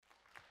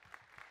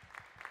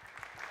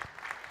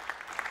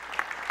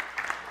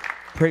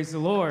Praise the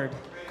Lord.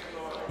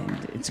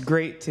 And it's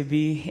great to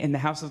be in the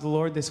house of the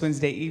Lord this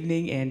Wednesday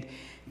evening, and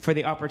for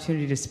the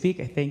opportunity to speak.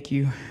 I thank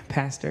you,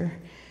 Pastor,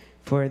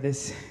 for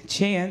this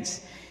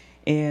chance.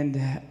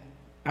 And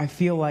I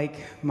feel like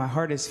my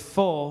heart is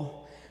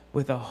full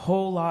with a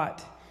whole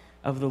lot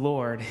of the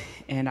Lord.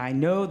 And I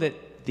know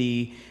that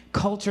the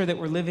culture that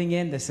we're living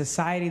in, the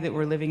society that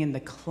we're living in, the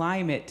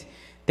climate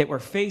that we're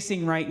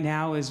facing right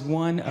now is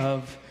one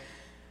of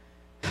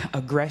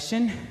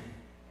aggression,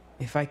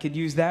 if I could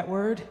use that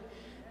word,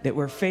 that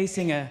we're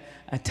facing a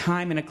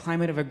time and a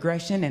climate of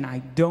aggression, and I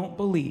don't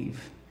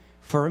believe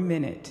for a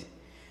minute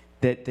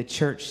that the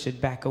church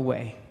should back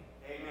away.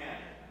 Amen.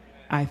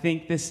 I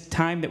think this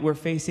time that we're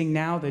facing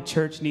now, the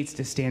church needs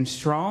to stand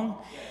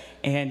strong,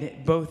 and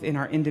both in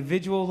our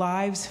individual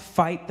lives,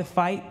 fight the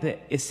fight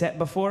that is set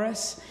before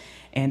us,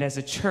 and as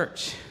a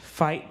church,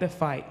 fight the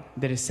fight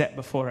that is set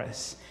before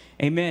us.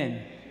 Amen.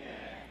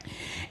 Amen.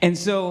 And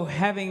so,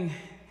 having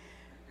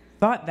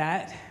thought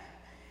that,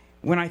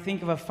 when I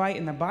think of a fight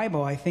in the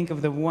Bible, I think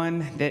of the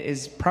one that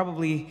is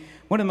probably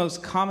one of the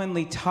most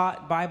commonly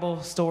taught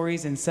Bible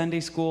stories in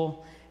Sunday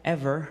school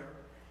ever,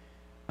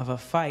 of a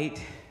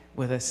fight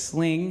with a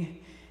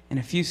sling and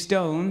a few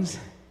stones.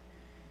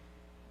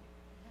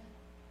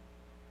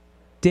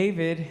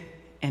 David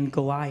and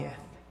Goliath.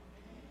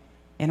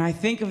 And I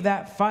think of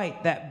that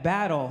fight, that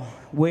battle,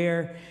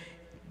 where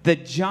the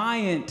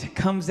giant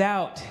comes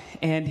out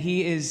and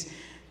he is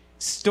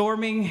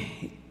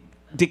storming,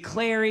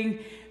 declaring,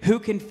 who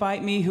can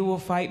fight me, who will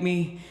fight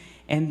me?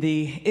 And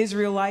the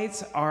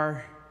Israelites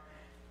are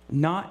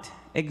not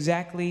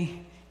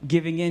exactly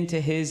giving in to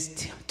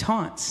his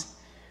taunts.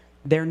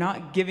 They're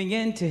not giving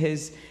in to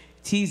his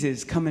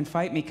teases, come and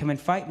fight me, come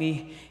and fight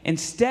me.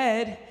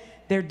 Instead,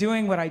 they're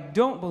doing what I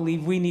don't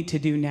believe we need to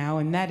do now,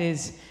 and that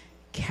is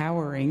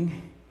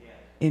cowering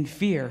in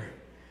fear,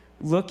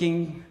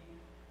 looking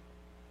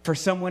for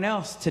someone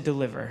else to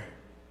deliver.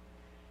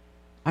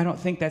 I don't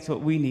think that's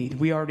what we need.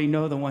 We already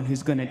know the one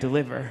who's going to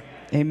deliver.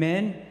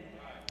 Amen?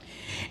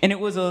 And it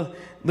was a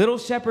little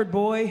shepherd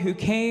boy who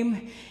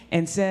came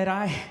and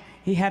said,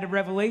 he had a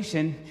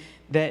revelation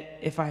that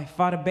if I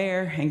fought a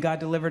bear and God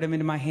delivered him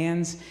into my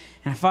hands,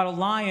 and I fought a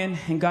lion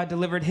and God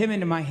delivered him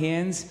into my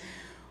hands,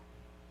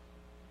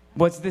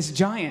 what's this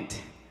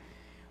giant?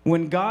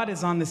 When God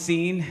is on the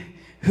scene,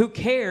 who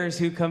cares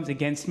who comes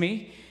against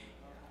me?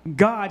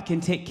 God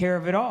can take care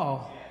of it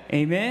all.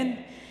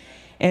 Amen?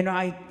 And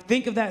I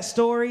think of that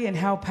story and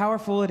how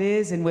powerful it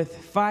is, and with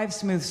 5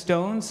 smooth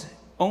stones,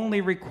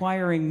 only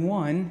requiring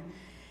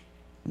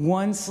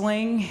one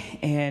sling,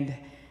 and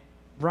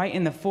right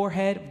in the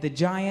forehead of the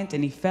giant,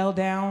 and he fell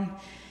down.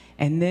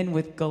 And then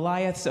with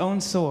Goliath's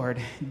own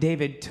sword,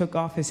 David took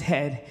off his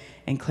head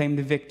and claimed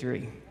the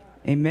victory.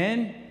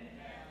 Amen?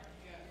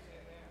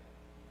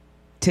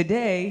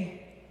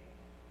 Today,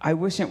 I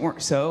wish it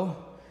weren't so,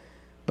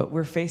 but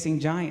we're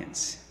facing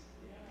giants.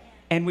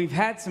 And we've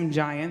had some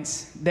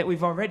giants that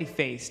we've already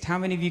faced. How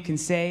many of you can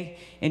say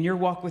in your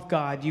walk with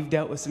God, you've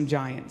dealt with some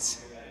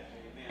giants?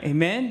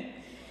 Amen?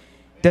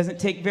 Doesn't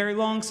take very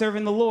long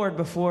serving the Lord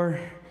before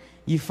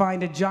you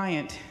find a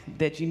giant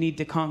that you need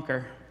to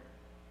conquer.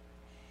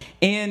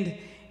 And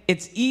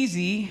it's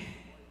easy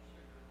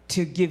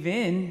to give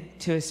in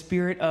to a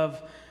spirit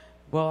of,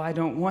 well, I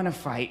don't want to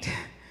fight.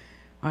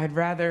 I'd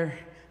rather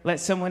let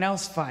someone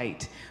else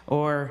fight,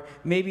 or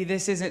maybe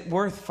this isn't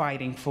worth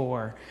fighting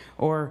for,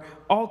 or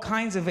all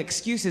kinds of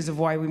excuses of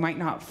why we might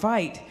not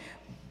fight,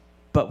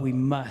 but we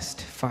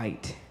must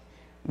fight.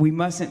 We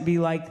mustn't be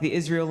like the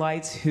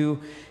Israelites who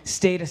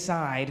stayed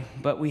aside,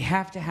 but we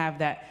have to have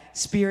that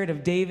spirit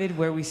of David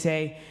where we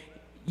say,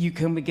 you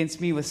come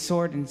against me with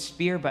sword and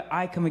spear, but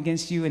I come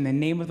against you in the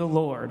name of the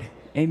Lord.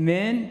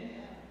 Amen?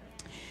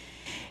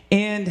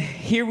 And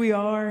here we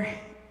are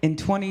in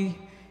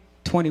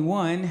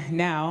 2021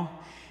 now,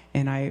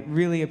 and I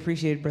really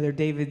appreciated Brother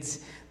David's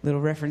little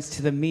reference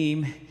to the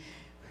meme.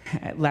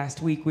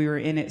 Last week we were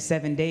in it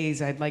 7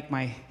 days. I'd like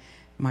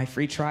my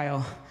free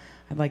trial.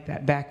 I'd like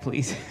that back,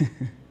 please.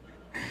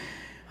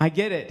 I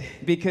get it,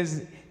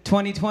 because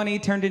 2020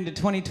 turned into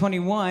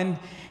 2021,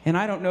 and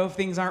I don't know if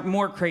things aren't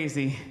more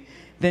crazy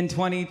than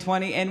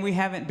 2020, and we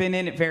haven't been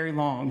in it very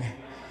long.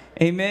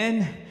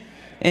 Amen?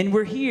 And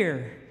we're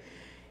here.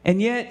 And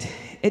yet,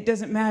 it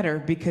doesn't matter,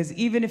 because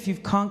even if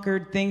you've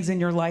conquered things in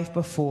your life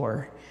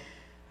before,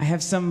 I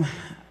have some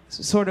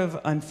sort of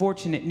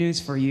unfortunate news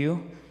for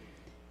you.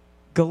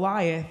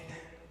 Goliath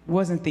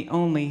wasn't the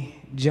only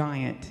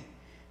giant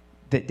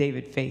that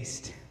David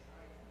faced.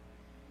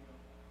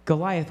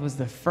 Goliath was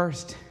the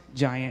first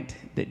giant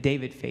that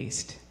David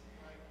faced.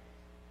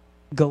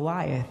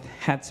 Goliath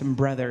had some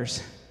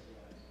brothers.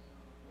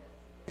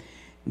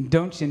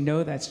 Don't you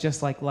know that's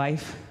just like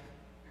life?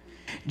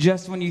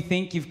 Just when you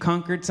think you've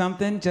conquered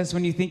something, just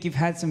when you think you've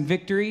had some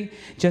victory,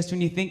 just when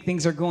you think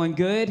things are going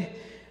good,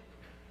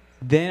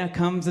 then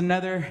comes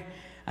another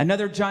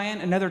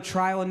giant, another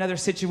trial, another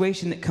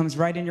situation that comes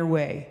right in your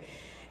way.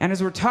 And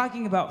as we're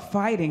talking about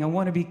fighting, I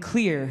want to be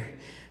clear,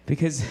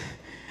 because,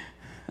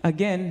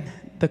 again,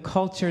 the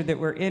culture that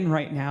we're in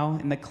right now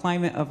and the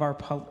climate of our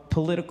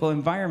political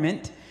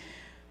environment,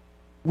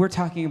 we're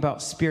talking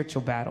about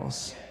spiritual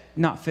battles,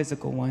 not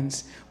physical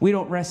ones. We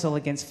don't wrestle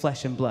against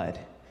flesh and blood,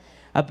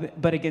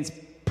 but against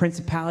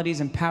principalities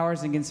and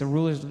powers, against the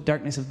rulers of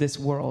darkness of this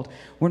world.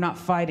 We're not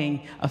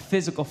fighting a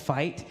physical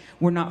fight.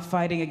 We're not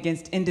fighting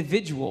against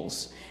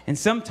individuals. And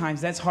sometimes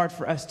that's hard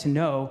for us to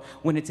know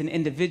when it's an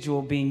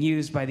individual being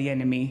used by the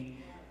enemy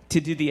to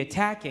do the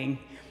attacking.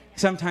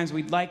 Sometimes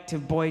we'd like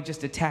to,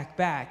 just attack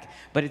back,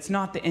 but it's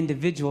not the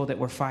individual that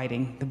we're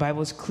fighting. The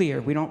Bible is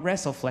clear. We don't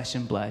wrestle flesh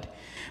and blood,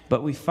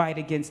 but we fight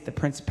against the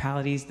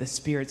principalities, the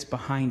spirits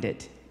behind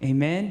it.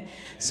 Amen?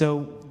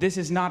 So this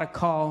is not a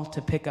call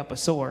to pick up a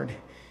sword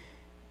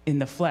in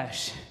the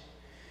flesh,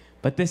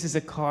 but this is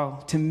a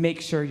call to make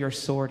sure your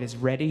sword is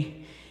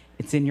ready,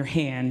 it's in your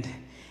hand,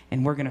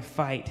 and we're going to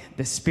fight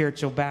the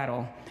spiritual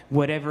battle,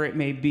 whatever it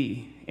may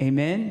be.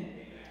 Amen?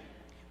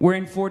 We're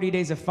in 40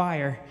 days of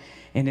fire,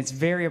 and it's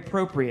very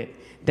appropriate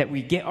that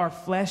we get our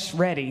flesh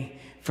ready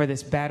for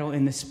this battle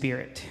in the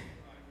spirit.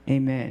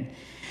 Amen.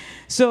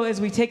 So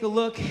as we take a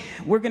look,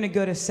 we're going to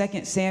go to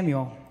 2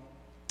 Samuel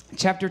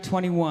chapter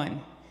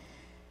 21.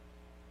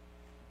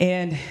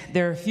 And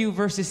there are a few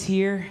verses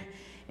here.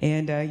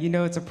 And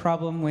it's a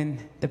problem when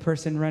the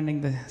person running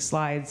the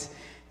slides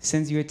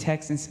sends you a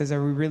text and says,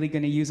 are we really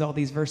going to use all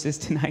these verses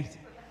tonight?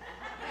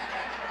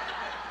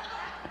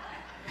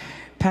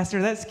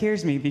 Pastor, that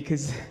scares me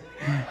because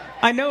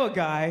I know a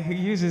guy who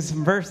uses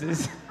some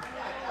verses.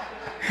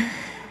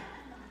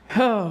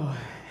 Oh,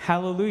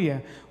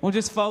 hallelujah. We'll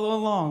just follow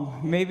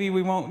along. Maybe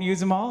we won't use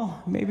them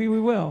all. Maybe we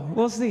will.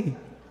 We'll see.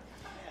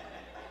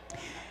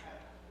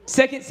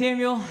 2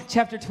 Samuel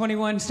chapter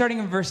 21, starting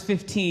in verse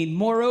 15.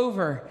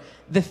 Moreover,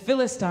 the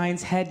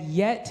Philistines had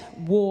yet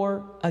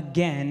war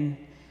again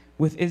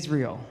with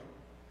Israel.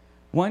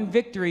 One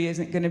victory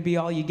isn't going to be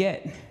all you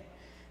get.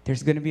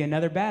 There's going to be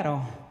another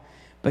battle.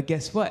 But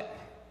guess what?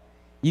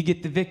 You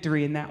get the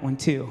victory in that one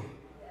too.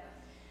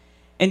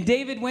 And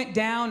David went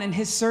down and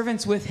his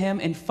servants with him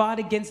and fought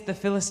against the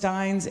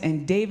Philistines,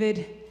 and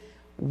David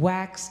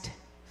waxed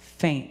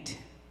faint.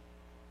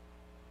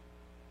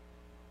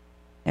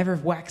 Ever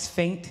wax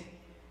faint?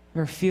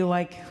 Ever feel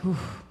like,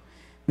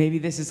 maybe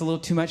this is a little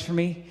too much for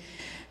me?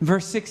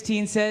 Verse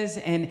 16 says,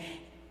 and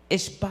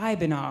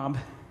Ishbi-benob,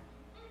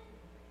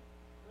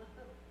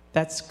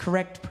 that's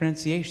correct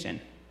pronunciation.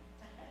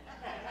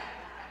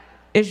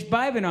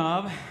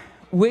 Ishbi-benob,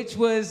 which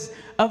was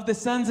of the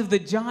sons of the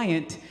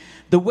giant,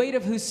 the weight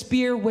of whose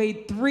spear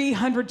weighed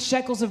 300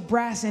 shekels of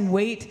brass in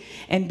weight,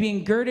 and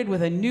being girded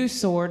with a new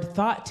sword,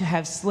 thought to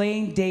have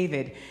slain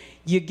David.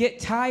 You get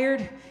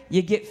tired,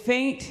 you get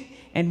faint,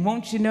 and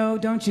don't you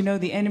know,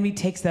 the enemy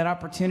takes that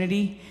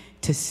opportunity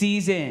to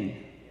seize in.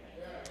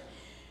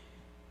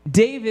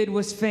 David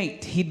was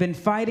faint. He'd been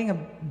fighting a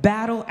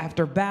battle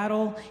after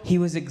battle. He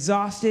was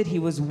exhausted. He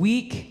was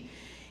weak.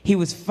 He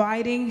was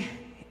fighting.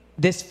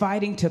 This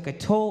fighting took a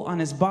toll on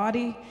his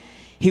body.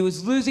 He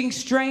was losing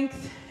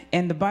strength,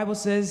 and the Bible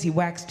says he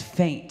waxed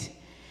faint.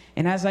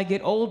 And as I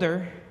get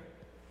older,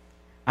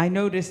 I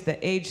notice that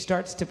age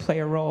starts to play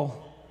a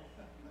role.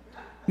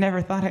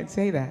 Never thought I'd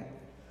say that.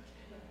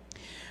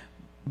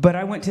 But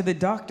I went to the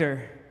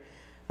doctor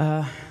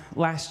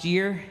last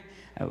year,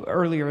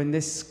 earlier in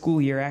this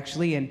school year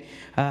actually, and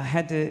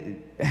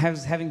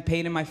was having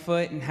pain in my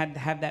foot and had to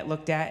have that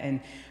looked at.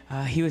 And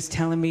he was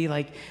telling me,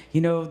 like,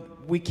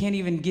 we can't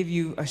even give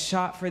you a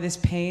shot for this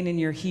pain in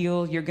your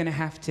heel. You're going to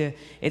have to,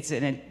 it's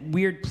in a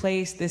weird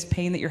place, this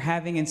pain that you're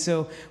having. And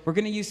so we're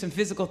going to use some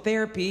physical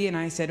therapy. And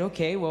I said,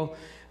 okay, well,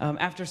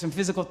 after some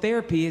physical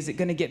therapy, is it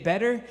going to get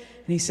better?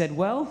 And he said,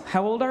 well,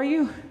 how old are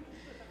you?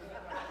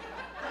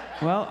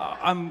 Well,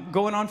 I'm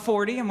going on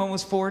 40. I'm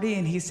almost 40.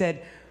 And he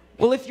said,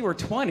 well, if you were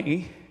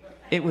 20,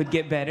 it would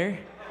get better.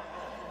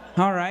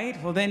 All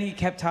right. Well, then he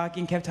kept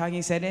talking.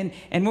 He said,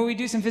 and when we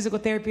do some physical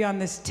therapy on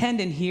this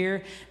tendon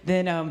here,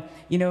 then,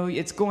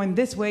 it's going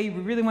this way.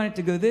 We really want it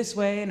to go this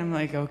way. And I'm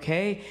like,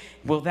 okay,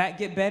 will that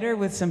get better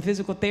with some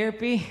physical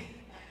therapy?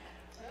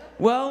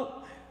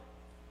 Well,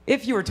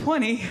 if you were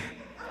 20,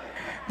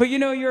 but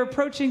you're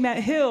approaching that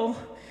hill.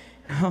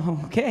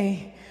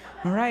 Okay.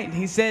 All right. And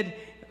he said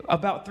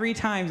about 3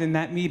 times in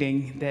that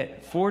meeting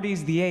that 40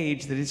 is the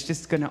age that it's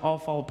just going to all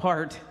fall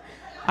apart.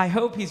 I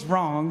hope he's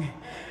wrong.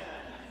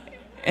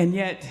 And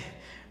yet,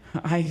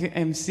 I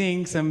am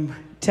seeing some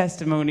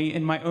testimony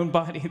in my own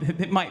body that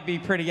it might be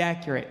pretty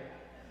accurate.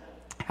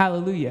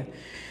 Hallelujah.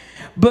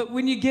 But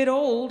when you get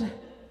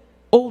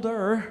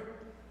older,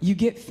 you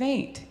get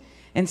faint.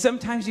 And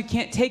sometimes you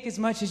can't take as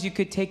much as you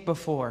could take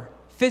before,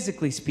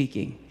 physically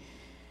speaking.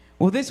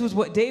 Well, this was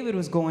what David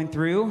was going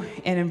through.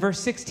 And in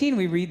verse 16,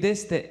 we read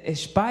this, that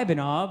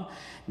Ishbi-benob,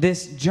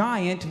 this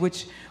giant,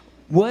 which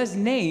was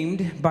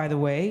named, by the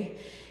way,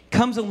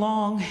 comes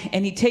along,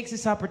 and he takes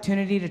this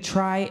opportunity to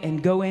try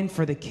and go in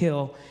for the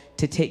kill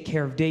to take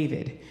care of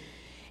David.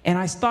 And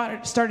I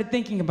started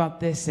thinking about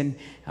this, and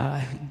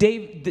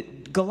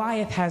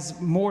Goliath has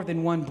more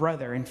than one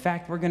brother. In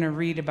fact, we're going to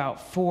read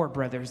about 4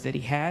 brothers that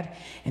he had,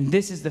 and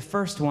this is the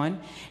first one.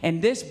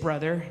 And this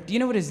brother, do you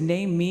know what his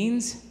name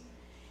means?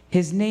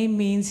 His name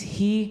means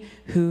he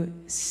who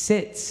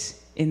sits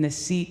in the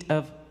seat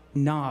of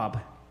Nob.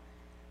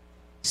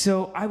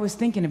 So I was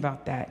thinking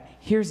about that.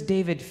 Here's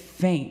David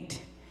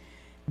faint.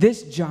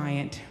 This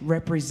giant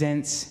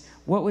represents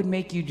what would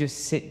make you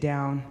just sit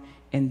down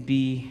and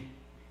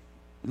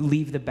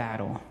leave the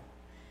battle.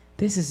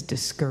 This is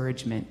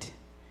discouragement.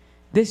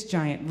 This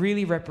giant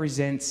really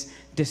represents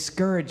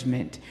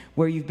discouragement,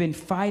 where you've been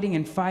fighting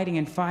and fighting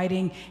and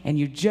fighting, and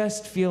you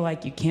just feel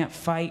like you can't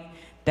fight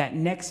that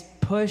next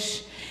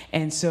push,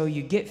 and so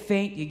you get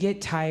faint, you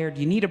get tired,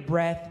 you need a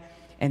breath,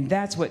 and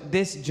that's what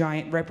this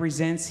giant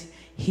represents.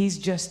 He's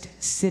just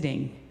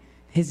sitting.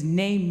 His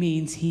name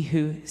means he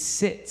who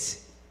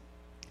sits.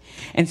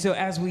 And so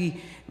as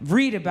we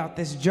read about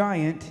this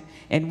giant,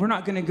 and we're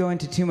not going to go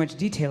into too much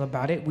detail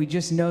about it, we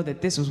just know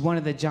that this was one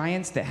of the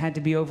giants that had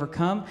to be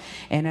overcome,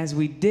 and as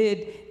we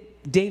did,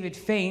 David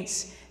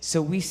faints,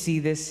 so we see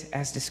this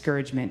as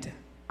discouragement.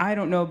 I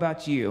don't know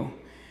about you,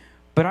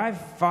 but I've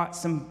fought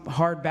some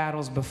hard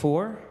battles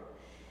before,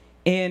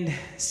 and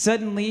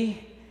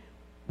suddenly,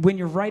 when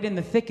you're right in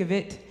the thick of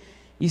it,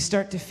 you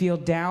start to feel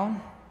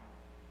down,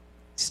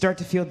 start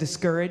to feel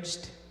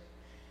discouraged,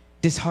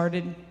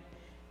 disheartened.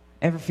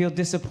 Ever feel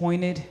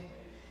disappointed,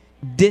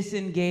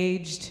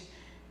 disengaged,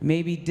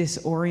 maybe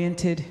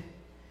disoriented?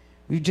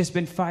 We've just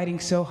been fighting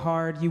so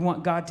hard. You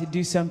want God to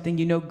do something.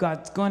 You know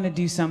God's going to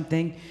do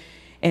something.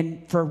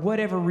 And for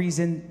whatever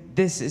reason,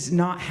 this is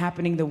not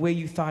happening the way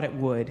you thought it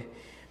would.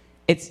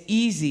 It's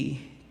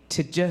easy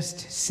to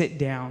just sit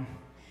down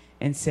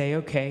and say,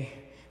 okay,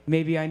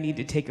 maybe I need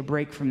to take a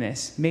break from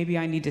this. Maybe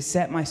I need to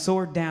set my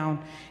sword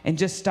down and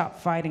just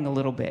stop fighting a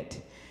little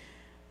bit.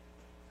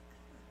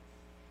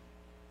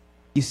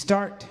 You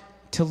start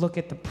to look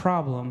at the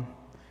problem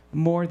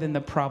more than the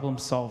problem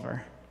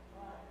solver.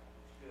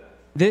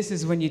 This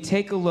is when you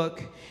take a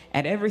look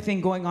at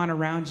everything going on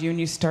around you and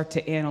you start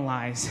to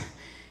analyze.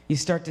 You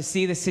start to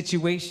see the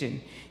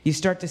situation. You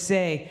start to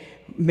say,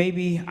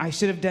 maybe I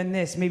should have done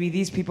this. Maybe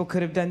these people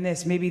could have done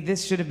this. Maybe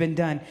this should have been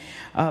done.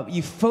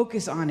 You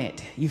focus on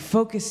it.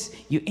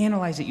 You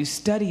analyze it. You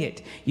study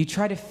it. You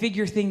try to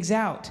figure things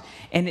out.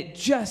 And it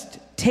just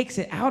takes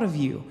it out of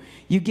you.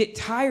 You get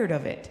tired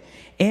of it.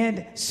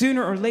 And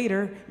sooner or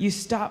later, you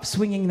stop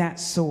swinging that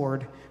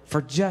sword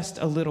for just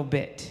a little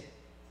bit.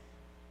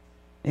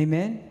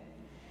 Amen?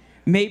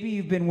 Maybe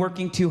you've been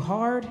working too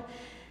hard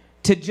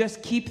to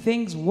just keep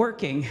things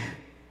working.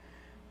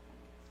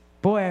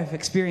 Boy, I've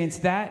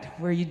experienced that,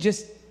 where you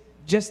just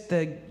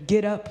the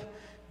get up,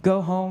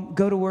 go home,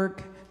 go to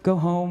work, go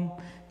home,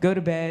 go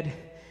to bed.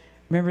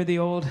 Remember the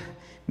old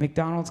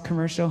McDonald's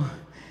commercial?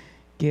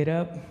 Get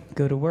up,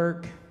 go to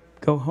work,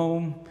 go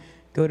home,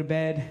 go to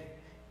bed,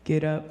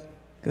 get up,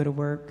 go to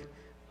work,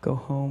 go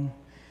home,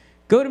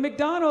 go to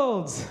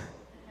McDonald's.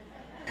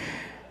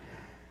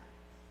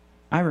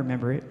 I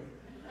remember it.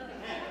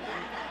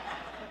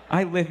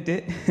 I lived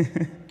it.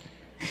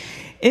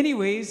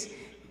 Anyways,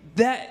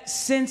 that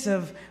sense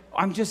of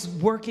I'm just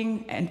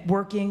working and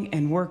working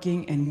and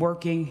working and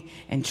working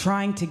and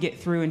trying to get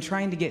through,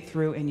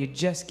 and you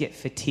just get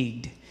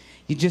fatigued.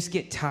 You just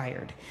get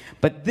tired.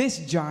 But this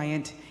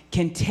giant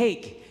can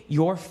take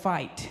your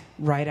fight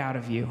right out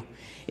of you.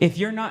 If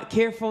you're not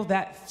careful,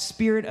 that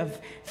spirit of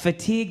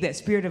fatigue, that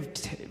spirit of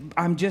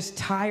I'm just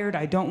tired,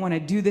 I don't want to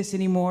do this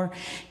anymore,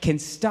 can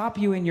stop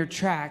you in your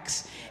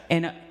tracks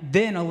and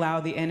then allow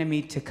the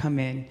enemy to come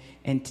in.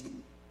 And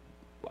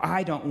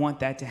I don't want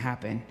that to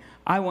happen.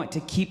 I want to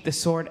keep the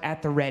sword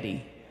at the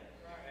ready.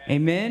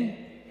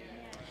 Amen?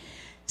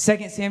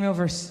 2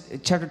 Samuel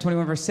chapter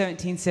 21, verse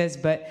 17 says,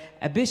 But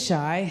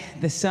Abishai,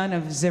 the son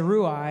of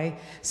Zeruiah,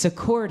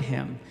 succored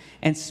him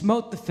and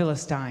smote the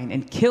Philistine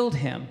and killed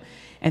him.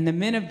 And the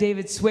men of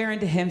David swear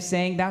unto him,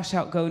 saying, Thou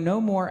shalt go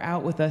no more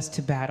out with us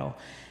to battle,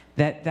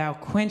 that thou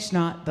quench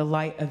not the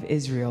light of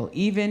Israel.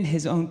 Even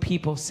his own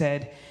people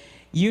said,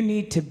 You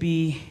need to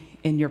be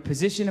in your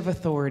position of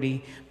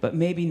authority, but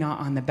maybe not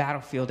on the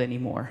battlefield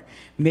anymore.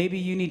 Maybe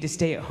you need to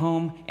stay at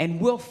home,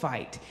 and we'll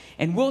fight,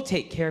 and we'll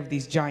take care of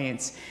these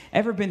giants.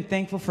 Ever been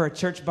thankful for a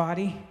church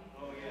body?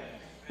 Oh,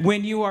 yeah.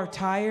 When you are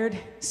tired,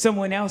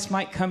 someone else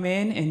might come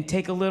in and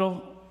take a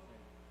little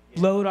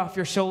load off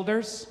your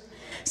shoulders.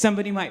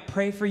 Somebody might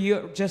pray for you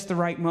at just the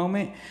right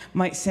moment,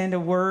 might send a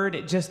word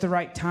at just the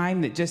right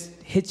time that just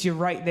hits you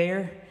right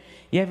there.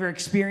 You ever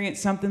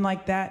experienced something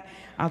like that?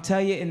 I'll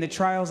tell you, in the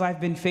trials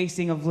I've been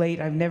facing of late,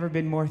 I've never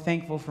been more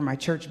thankful for my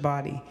church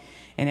body.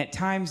 And at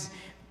times,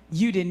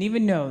 you didn't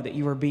even know that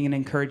you were being an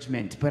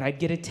encouragement, but I'd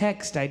get a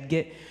text, I'd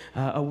get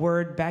a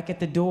word back at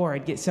the door,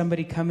 I'd get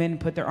somebody come in and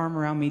put their arm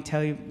around me,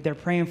 tell you they're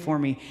praying for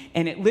me,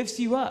 and it lifts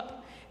you up.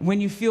 When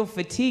you feel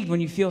fatigued,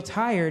 when you feel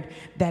tired,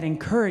 that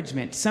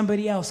encouragement,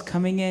 somebody else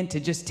coming in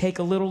to just take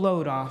a little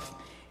load off.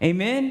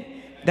 Amen?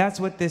 That's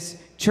what this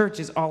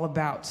church is all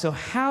about. So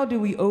how do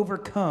we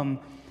overcome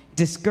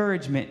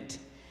discouragement,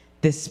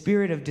 this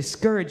spirit of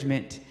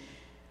discouragement?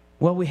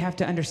 Well, we have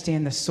to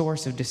understand the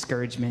source of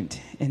discouragement,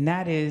 and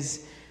that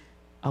is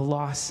a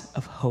loss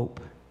of hope.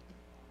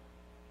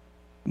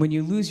 When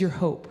you lose your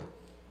hope,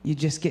 you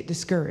just get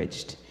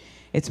discouraged.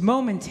 It's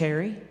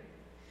momentary,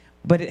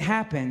 But it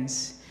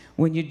happens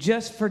when you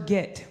just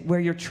forget where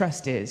your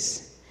trust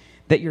is,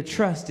 that your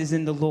trust is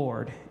in the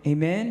Lord.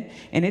 Amen?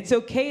 And it's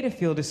okay to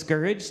feel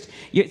discouraged.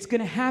 It's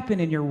going to happen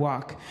in your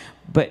walk.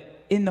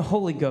 But in the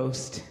Holy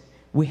Ghost,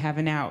 we have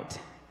an out.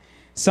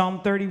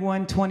 Psalm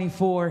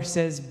 31:24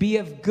 says, "Be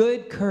of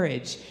good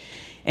courage,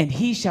 and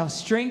he shall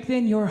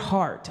strengthen your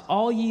heart,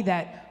 all ye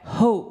that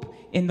hope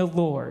in the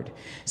Lord."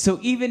 So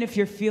even if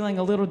you're feeling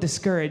a little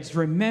discouraged,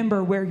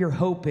 remember where your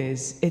hope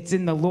is. It's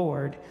in the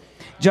Lord.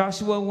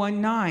 Joshua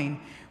 1:9,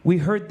 we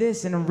heard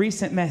this in a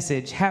recent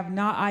message. "Have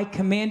not I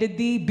commanded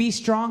thee? Be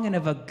strong and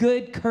of a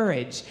good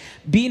courage.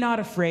 Be not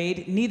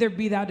afraid, neither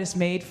be thou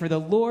dismayed, for the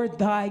Lord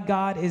thy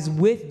God is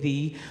with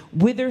thee,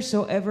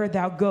 whithersoever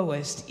thou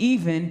goest,"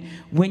 even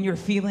when you're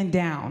feeling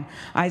down.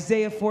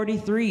 Isaiah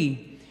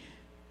 43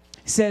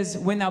 says,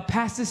 "When thou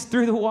passest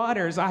through the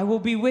waters, I will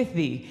be with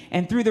thee,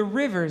 and through the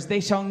rivers, they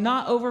shall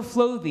not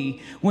overflow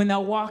thee. When thou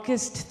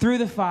walkest through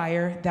the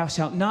fire, thou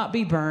shalt not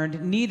be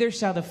burned, neither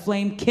shall the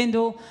flame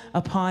kindle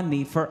upon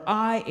thee. For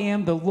I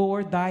am the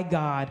Lord thy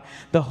God,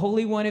 the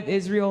Holy One of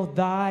Israel,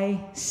 thy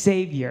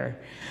Savior.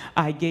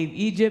 I gave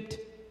Egypt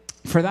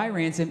for thy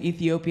ransom,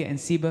 Ethiopia and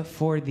Seba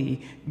for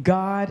thee."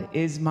 God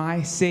is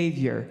my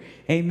Savior.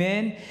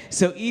 Amen.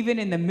 So even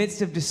in the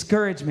midst of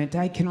discouragement,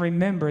 I can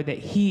remember that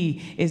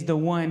he is the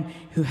one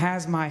who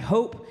has my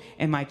hope,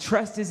 and my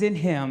trust is in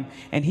him,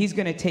 and he's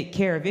going to take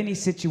care of any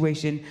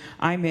situation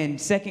I'm in.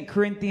 2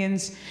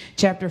 Corinthians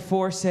chapter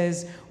 4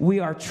 says, "We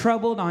are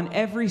troubled on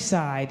every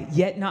side,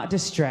 yet not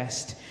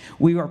distressed.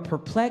 We are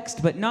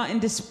perplexed, but not in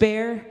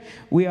despair.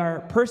 We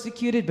are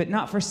persecuted, but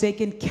not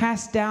forsaken,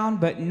 cast down,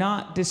 but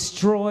not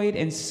destroyed."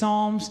 And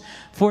Psalms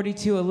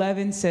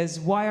 42:11 says,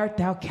 "Why art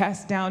thou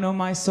cast down, O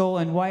my soul,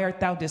 and why art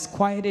thou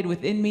disquieted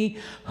within me?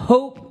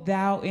 Hope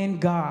thou in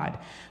God,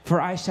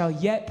 for I shall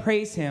yet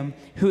praise him,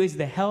 who is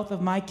the health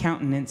of my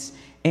countenance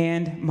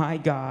and my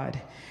God."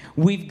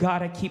 We've got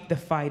to keep the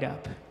fight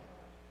up.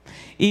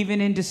 Even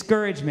in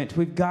discouragement,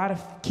 we've got to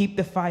keep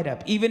the fight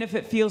up. Even if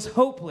it feels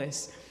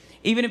hopeless,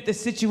 even if the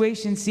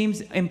situation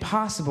seems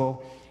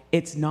impossible,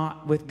 it's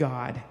not with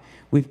God.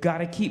 We've got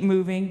to keep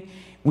moving.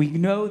 We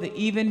know that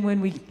even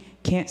when we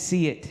can't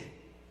see it,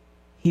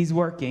 he's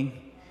working.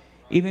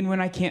 Even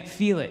when I can't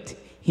feel it,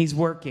 he's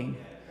working.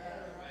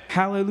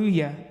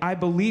 Hallelujah. I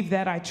believe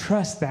that. I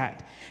trust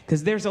that.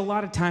 Because there's a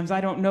lot of times I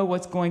don't know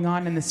what's going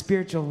on in the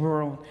spiritual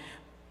world,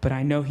 but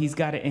I know he's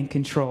got it in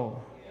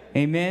control.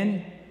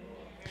 Amen.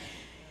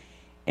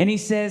 And he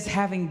says,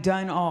 having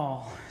done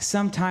all,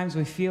 sometimes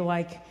we feel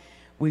like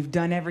we've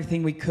done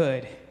everything we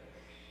could.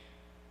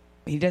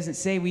 He doesn't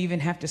say we even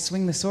have to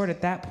swing the sword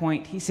at that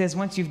point. He says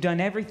once you've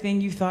done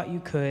everything you thought you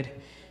could,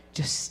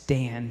 just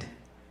stand.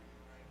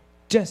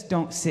 Just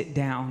don't sit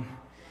down.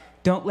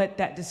 Don't let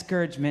that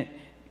discouragement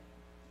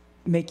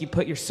make you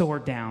put your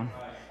sword down.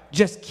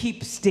 Just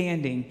keep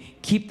standing.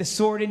 Keep the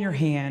sword in your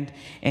hand,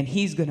 and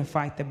he's going to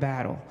fight the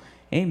battle.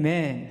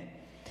 Amen.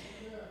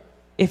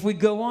 If we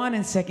go on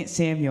in 2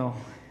 Samuel,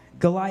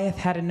 Goliath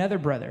had another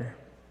brother.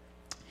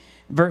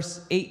 Verse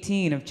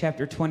 18 of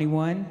chapter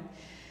 21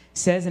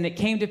 says, "And it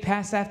came to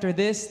pass after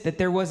this that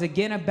there was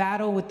again a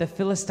battle with the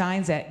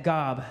Philistines at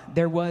Gob."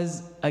 There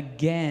was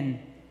again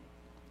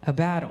a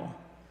battle.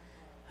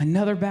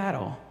 Another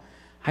battle.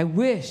 I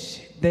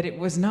wish that it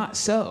was not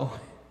so.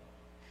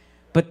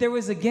 But there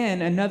was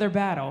again another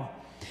battle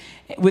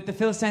with the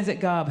Philistines at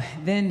Gob.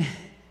 Then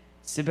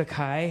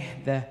Sibbecai,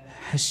 the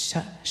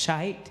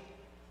Hushathite,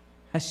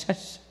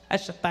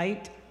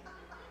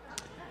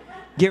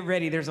 get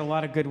ready, there's a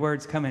lot of good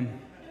words coming,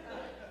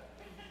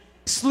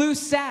 slew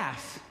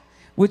Saph,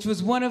 which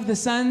was one of the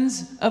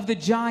sons of the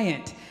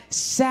giant.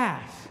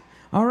 Saph.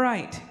 All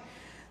right.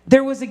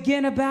 There was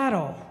again a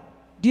battle.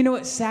 Do you know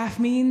what Saph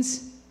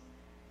means?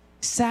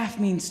 Saph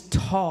means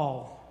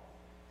tall.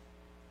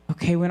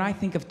 Okay, when I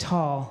think of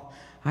tall,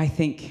 I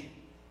think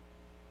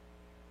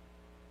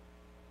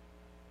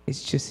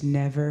it's just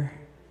never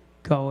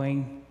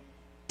going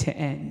to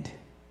end.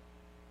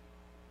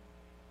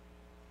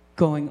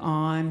 Going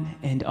on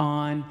and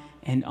on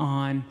and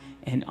on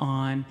and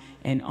on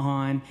and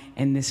on,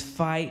 and this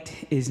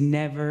fight is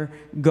never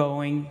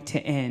going to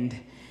end.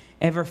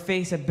 Ever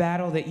face a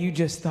battle that you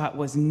just thought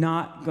was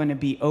not going to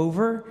be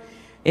over?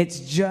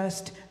 It's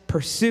just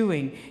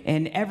pursuing,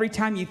 and every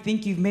time you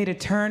think you've made a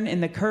turn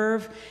in the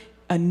curve,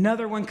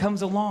 another one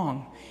comes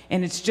along,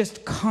 and it's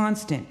just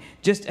constant,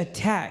 just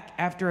attack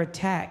after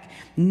attack,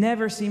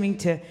 never seeming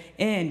to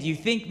end. You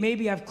think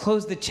maybe I've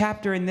closed the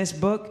chapter in this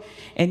book,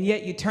 and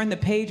yet you turn the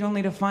page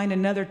only to find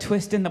another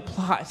twist in the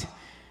plot.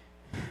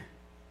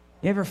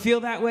 You ever feel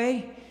that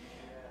way?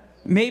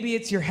 Maybe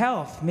it's your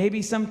health.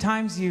 Maybe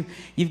sometimes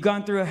you've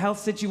gone through a health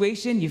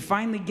situation, you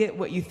finally get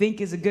what you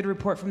think is a good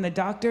report from the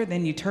doctor,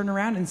 then you turn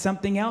around and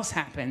something else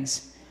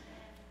happens.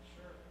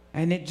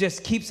 And it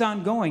just keeps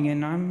on going,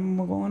 and I'm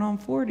going on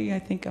 40. I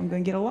think I'm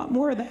going to get a lot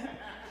more of that.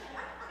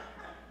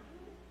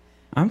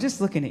 I'm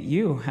just looking at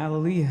you.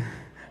 Hallelujah.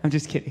 I'm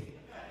just kidding.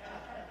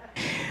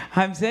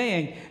 I'm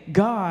saying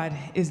God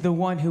is the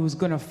one who is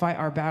going to fight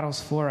our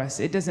battles for us.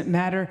 It doesn't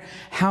matter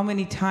how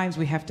many times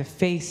we have to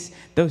face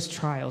those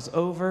trials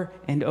over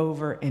and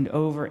over and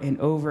over and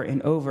over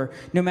and over.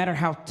 No matter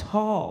how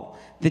tall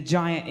the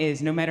giant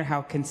is, no matter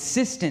how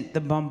consistent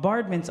the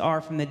bombardments are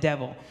from the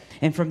devil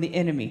and from the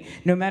enemy,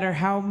 no matter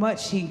how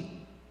much he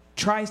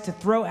tries to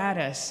throw at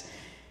us,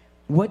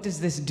 what does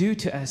this do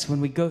to us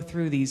when we go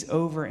through these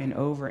over and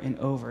over and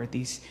over,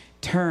 these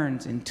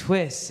turns and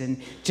twists,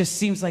 and just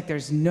seems like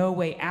there's no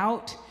way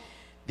out?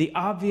 The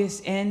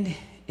obvious end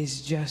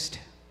is just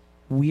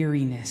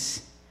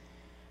weariness.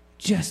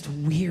 Just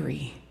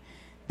weary.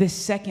 This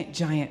second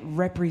giant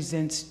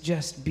represents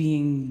just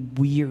being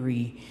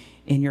weary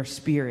in your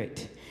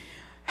spirit.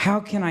 How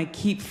can I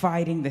keep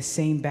fighting the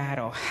same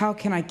battle? How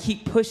can I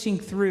keep pushing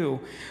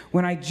through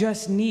when I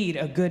just need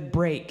a good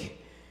break?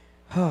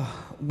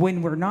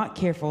 When we're not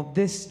careful,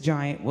 this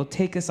giant will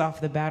take us off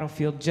the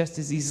battlefield just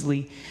as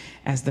easily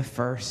as the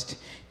first,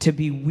 to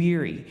be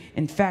weary.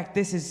 In fact,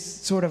 this is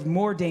sort of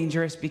more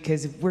dangerous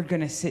because if we're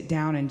going to sit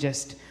down and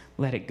just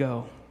let it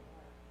go.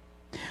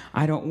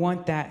 I don't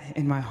want that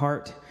in my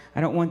heart.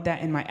 I don't want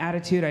that in my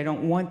attitude. I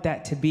don't want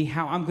that to be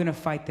how I'm going to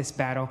fight this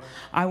battle.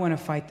 I want to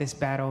fight this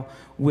battle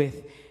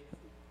with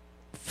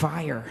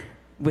fire,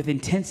 with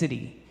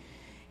intensity,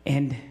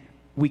 and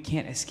we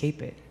can't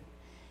escape it.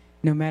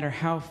 No matter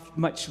how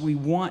much we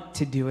want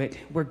to do it,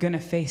 we're going to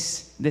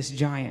face this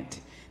giant.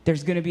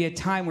 There's going to be a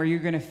time where you're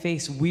going to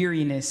face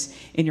weariness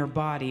in your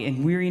body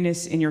and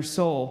weariness in your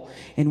soul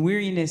and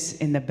weariness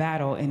in the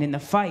battle and in the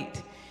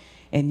fight.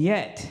 And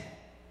yet,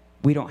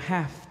 we don't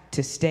have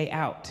to stay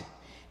out.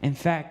 In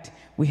fact,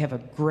 we have a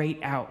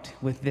great out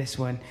with this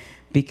one,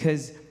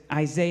 because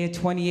Isaiah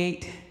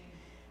 28,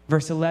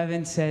 verse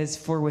 11 says,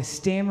 "For with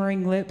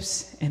stammering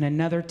lips and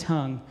another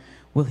tongue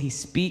will he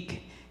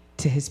speak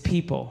to his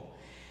people,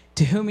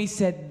 to whom he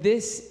said,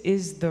 this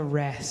is the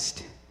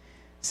rest."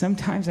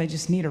 Sometimes I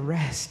just need a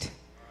rest.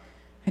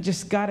 I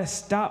just got to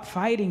stop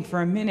fighting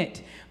for a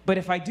minute. But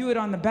if I do it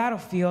on the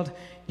battlefield,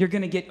 you're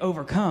going to get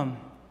overcome.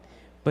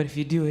 But if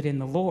you do it in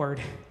the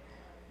Lord,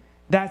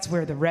 that's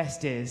where the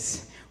rest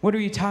is. What are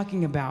you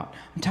talking about?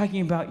 I'm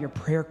talking about your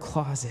prayer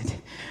closet.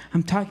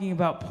 I'm talking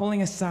about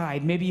pulling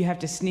aside. Maybe you have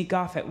to sneak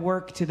off at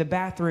work to the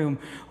bathroom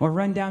or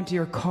run down to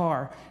your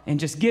car and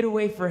just get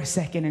away for a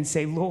second and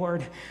say,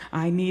 Lord,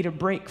 I need a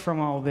break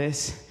from all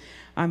this.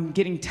 I'm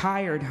getting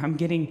tired. I'm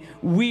getting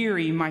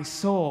weary, my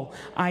soul.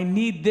 I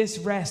need this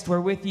rest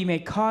wherewith ye may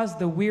cause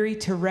the weary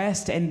to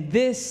rest. And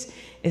this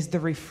is the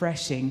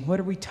refreshing. What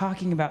are we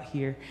talking about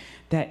here?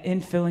 That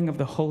infilling of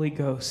the Holy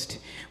Ghost.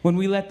 When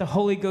we let the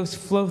Holy Ghost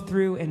flow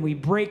through and we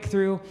break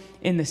through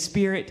in the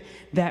Spirit,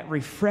 that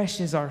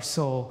refreshes our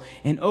soul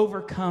and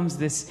overcomes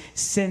this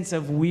sense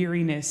of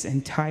weariness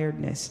and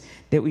tiredness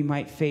that we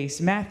might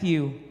face.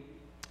 Matthew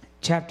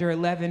chapter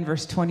 11,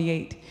 verse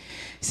 28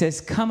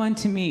 says, "Come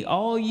unto me,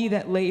 all ye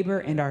that labor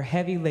and are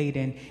heavy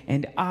laden,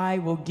 and I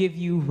will give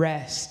you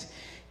rest.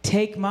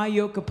 Take my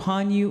yoke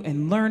upon you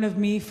and learn of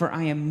me, for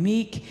I am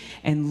meek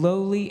and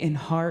lowly in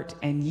heart,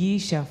 and ye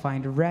shall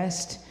find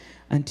rest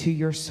unto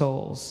your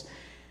souls.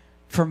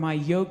 For my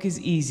yoke is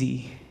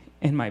easy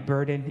and my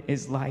burden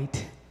is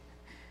light."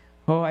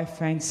 Oh, I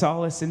find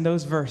solace in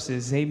those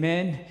verses.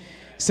 Amen.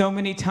 So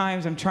many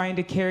times I'm trying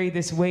to carry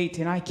this weight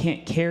and I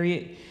can't carry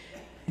it.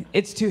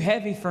 It's too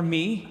heavy for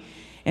me.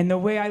 And the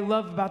way I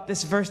love about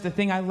this verse, the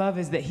thing I love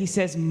is that he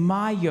says,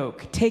 my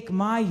yoke, take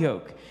my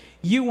yoke.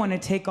 You want to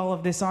take all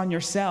of this on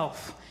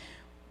yourself,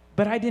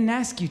 but I didn't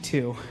ask you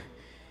to.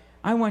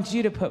 I want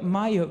you to put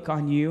my yoke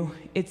on you.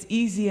 It's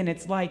easy and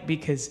it's light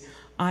because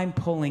I'm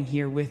pulling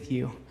here with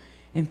you.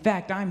 In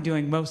fact, I'm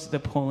doing most of the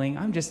pulling.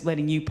 I'm just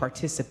letting you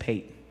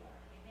participate.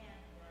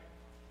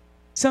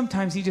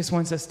 Sometimes he just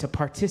wants us to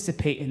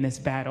participate in this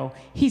battle.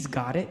 He's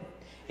got it.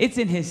 It's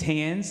in his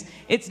hands.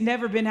 It's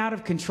never been out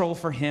of control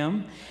for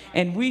him.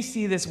 And we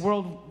see this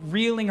world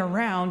reeling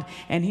around,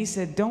 and he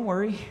said, don't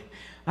worry.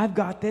 I've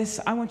got this.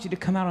 I want you to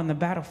come out on the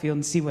battlefield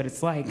and see what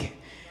it's like.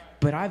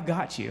 But I've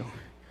got you.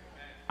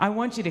 I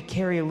want you to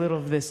carry a little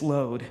of this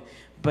load.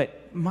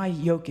 But my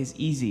yoke is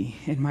easy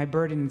and my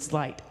burden is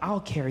light. I'll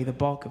carry the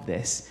bulk of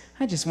this.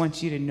 I just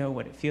want you to know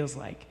what it feels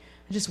like.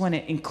 I just want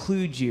to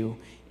include you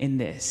in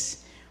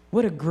this.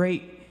 What a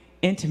great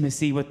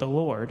intimacy with the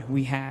Lord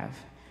we have.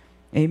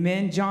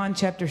 Amen. John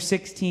chapter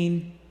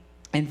 16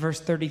 and verse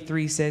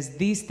 33 says,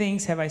 "These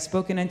things have I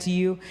spoken unto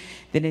you,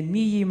 that in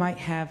me ye might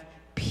have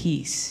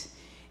peace.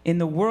 In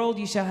the world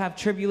you shall have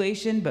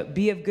tribulation, but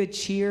be of good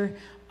cheer.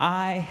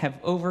 I have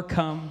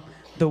overcome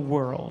the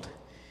world."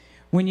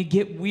 When you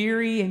get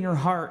weary in your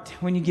heart,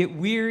 when you get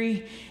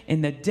weary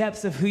in the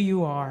depths of who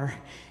you are,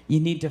 you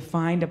need to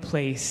find a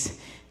place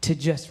to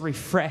just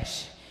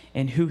refresh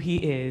in who he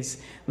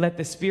is. Let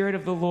the Spirit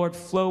of the Lord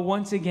flow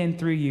once again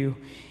through you,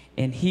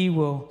 and he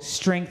will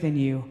strengthen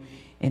you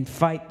and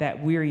fight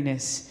that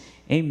weariness.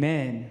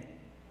 Amen.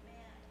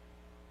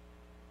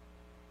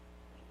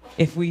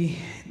 If we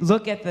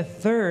look at the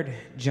third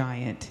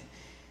giant,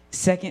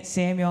 2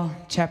 Samuel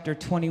chapter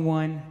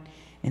 21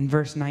 and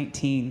verse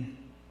 19.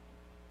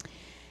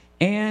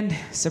 And,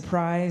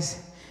 surprise,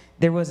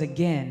 there was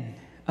again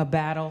a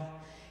battle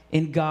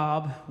in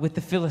Gob with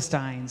the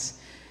Philistines,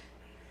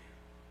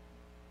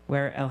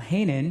 where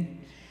Elhanan,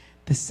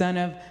 the son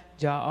of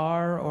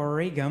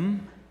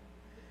Jaar-oregim,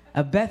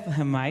 a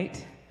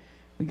Bethlehemite,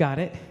 we got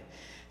it,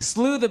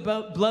 slew the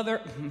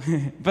brother,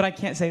 but I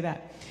can't say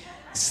that,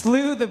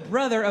 slew the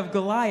brother of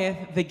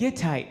Goliath the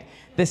Gittite,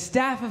 the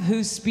staff of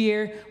whose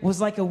spear was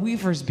like a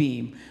weaver's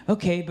beam.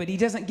 Okay, but he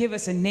doesn't give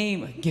us a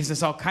name. He gives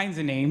us all kinds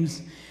of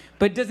names,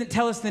 but doesn't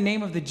tell us the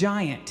name of the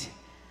giant.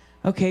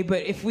 Okay,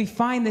 but if we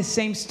find this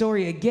same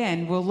story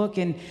again, we'll look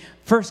in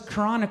 1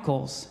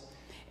 Chronicles,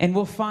 and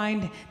we'll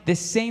find this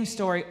same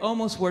story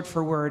almost word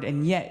for word,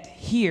 and yet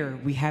here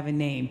we have a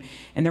name.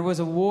 And there was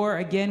a war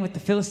again with the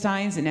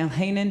Philistines, and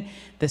Elhanan,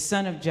 the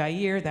son of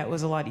Jair, that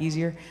was a lot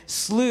easier,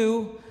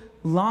 slew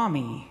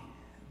Lami,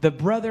 the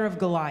brother of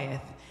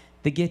Goliath,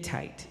 the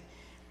Gittite.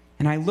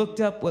 And I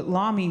looked up what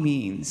Lami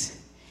means,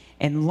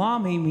 and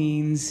Lami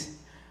means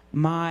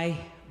my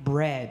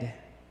bread.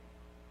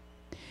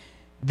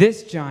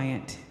 This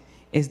giant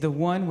is the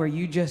one where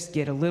you just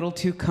get a little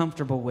too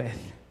comfortable with.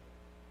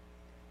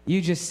 You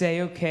just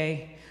say,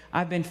 okay,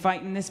 I've been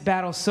fighting this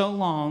battle so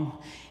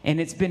long, and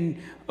it's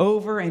been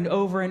over and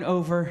over and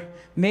over.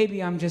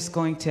 Maybe I'm just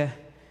going to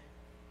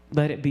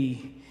let it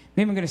be.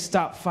 Maybe I'm going to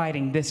stop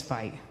fighting this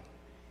fight.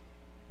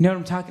 You know what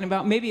I'm talking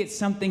about? Maybe it's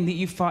something that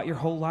you fought your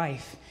whole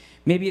life.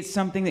 Maybe it's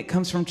something that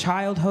comes from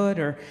childhood,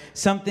 or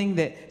something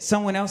that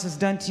someone else has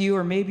done to you,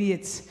 or maybe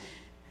it's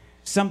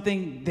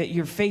something that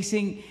you're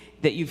facing,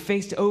 that you've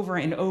faced over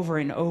and over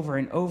and over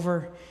and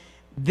over.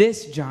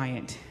 This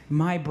giant,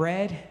 my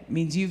bread,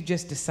 means you've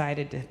just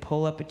decided to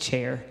pull up a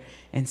chair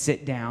and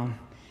sit down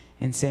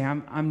and say,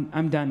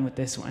 I'm done with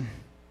this one.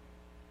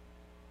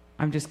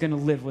 I'm just going to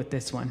live with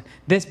this one.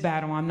 This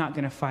battle, I'm not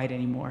going to fight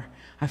anymore.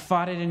 I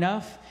fought it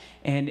enough,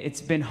 and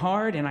it's been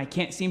hard, and I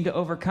can't seem to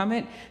overcome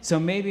it, so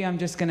maybe I'm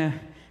just going to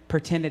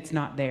pretend it's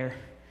not there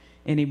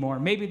anymore.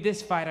 Maybe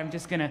this fight, I'm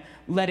just going to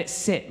let it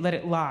sit, let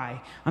it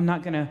lie. I'm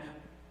not going to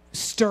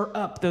stir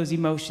up those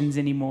emotions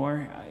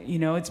anymore.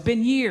 It's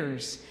been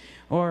years,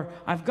 or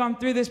I've gone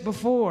through this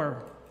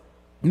before.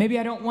 Maybe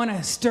I don't want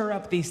to stir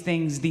up these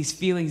things, these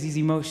feelings, these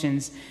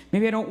emotions.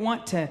 Maybe I don't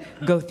want to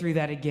go through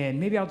that again.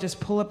 Maybe I'll just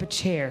pull up a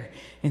chair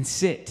and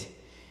sit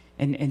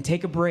and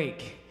take a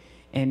break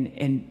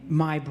and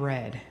my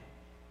bread.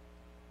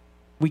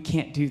 We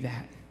can't do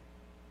that.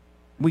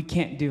 We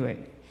can't do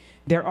it.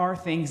 There are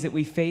things that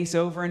we face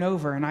over and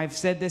over, and I've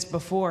said this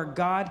before.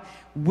 God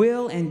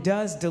will and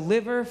does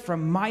deliver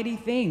from mighty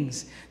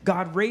things.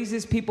 God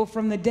raises people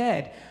from the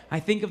dead.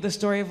 I think of the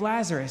story of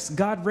Lazarus.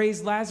 God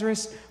raised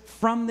Lazarus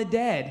from the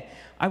dead.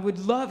 I would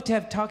love to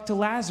have talked to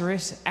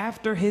Lazarus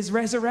after his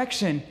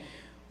resurrection.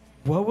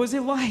 What was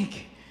it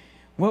like?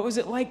 What was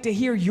it like to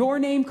hear your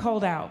name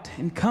called out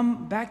and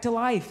come back to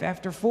life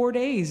after 4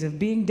 days of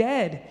being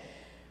dead?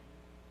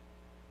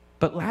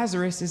 But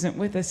Lazarus isn't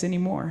with us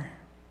anymore.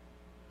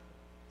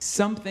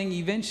 Something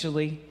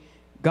eventually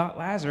got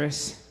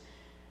Lazarus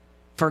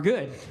for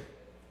good,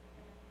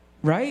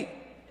 right?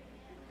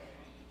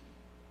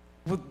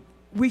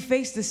 We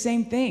face the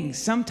same things.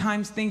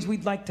 Sometimes things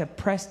we'd like to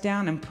press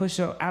down and push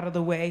out of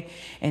the way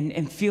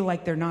and feel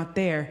like they're not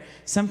there.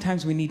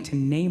 Sometimes we need to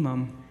name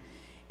them.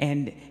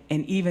 And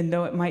even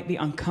though it might be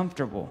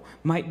uncomfortable,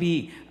 might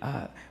be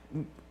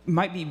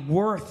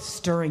worth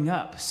stirring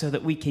up so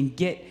that we can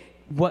get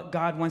what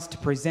God wants to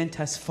present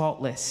us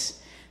faultless.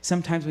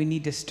 Sometimes we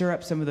need to stir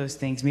up some of those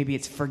things. Maybe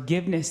it's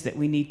forgiveness that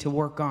we need to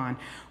work on,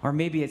 or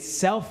maybe it's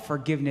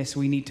self-forgiveness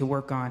we need to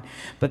work on.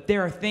 But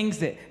there are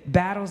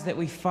battles that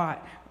we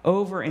fought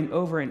over and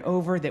over and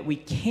over that we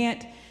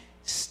can't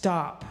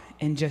stop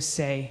and just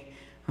say,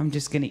 I'm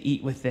just going to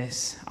eat with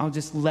this. I'll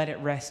just let it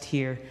rest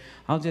here.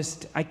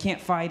 I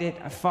can't fight it.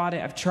 I fought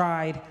it. I've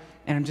tried,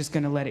 and I'm just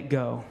going to let it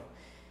go.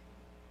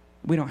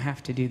 We don't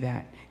have to do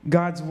that.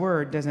 God's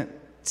word doesn't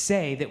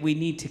say that we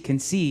need to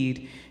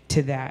concede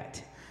to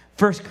that.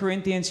 1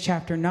 Corinthians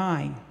chapter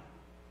 9,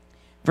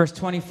 verse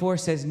 24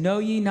 says, Know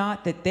ye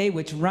not that they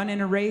which run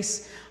in a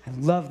race, I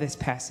love this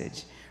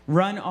passage,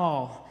 run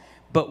all,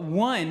 but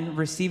one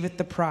receiveth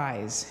the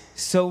prize.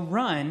 So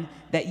run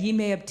that ye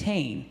may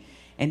obtain.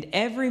 And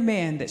every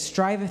man that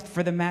striveth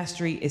for the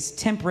mastery is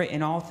temperate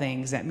in all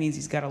things. That means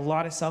he's got a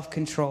lot of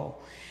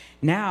self-control.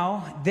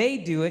 Now they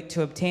do it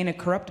to obtain a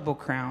corruptible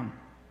crown,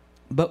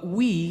 but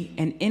we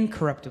an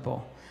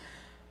incorruptible.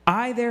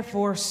 I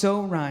therefore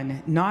so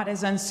run, not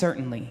as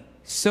uncertainly.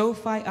 So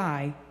fight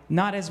I,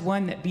 not as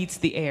one that beats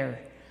the air.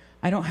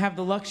 I don't have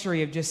the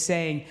luxury of just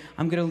saying,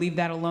 I'm going to leave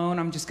that alone.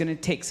 I'm just going to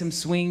take some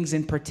swings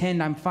and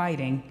pretend I'm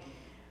fighting.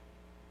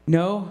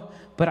 No,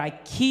 but I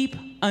keep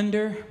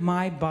under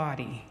my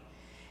body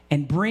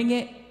and bring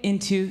it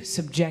into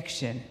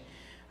subjection.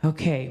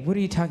 Okay, what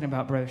are you talking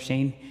about, Brother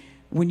Shane?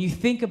 When you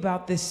think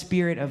about this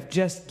spirit of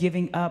just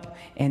giving up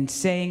and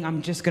saying,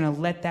 I'm just going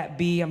to let that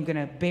be, I'm going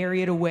to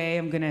bury it away,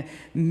 I'm going to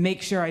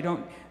make sure I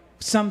don't,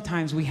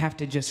 sometimes we have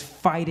to just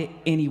fight it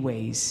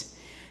anyways.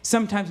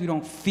 Sometimes we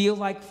don't feel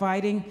like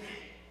fighting.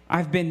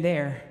 I've been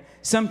there.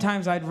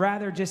 Sometimes I'd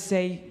rather just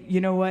say,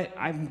 you know what,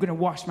 I'm going to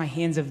wash my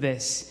hands of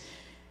this.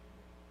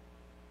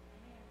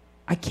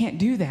 I can't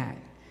do that.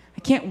 I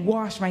can't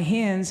wash my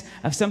hands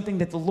of something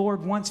that the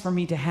Lord wants for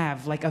me to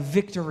have, like a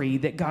victory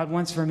that God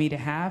wants for me to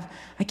have.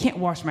 I can't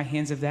wash my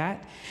hands of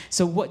that.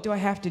 So what do I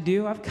have to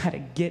do? I've got to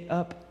get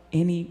up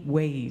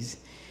anyways.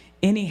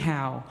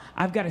 Anyhow,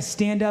 I've got to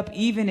stand up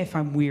even if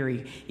I'm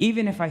weary,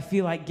 even if I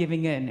feel like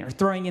giving in or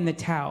throwing in the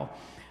towel.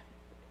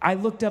 I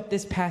looked up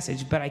this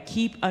passage, but I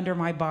keep under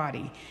my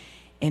body.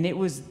 And it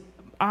was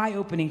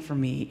eye-opening for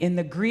me. In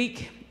the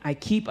Greek, I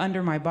keep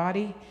under my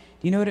body. Do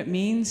you know what it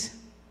means?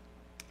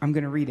 I'm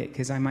going to read it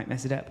because I might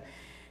mess it up.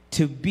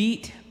 To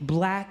beat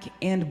black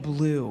and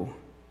blue.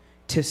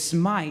 To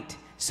smite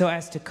so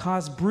as to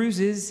cause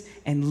bruises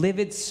and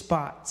livid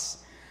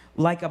spots.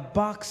 Like a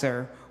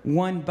boxer,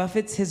 one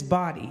buffets his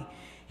body.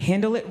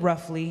 Handle it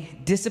roughly,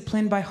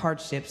 disciplined by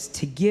hardships,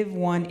 to give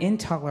one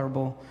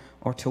intolerable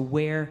or to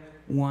wear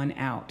one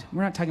out.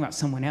 We're not talking about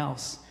someone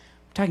else.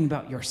 We're talking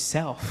about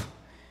yourself.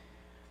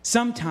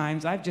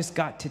 Sometimes I've just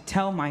got to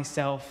tell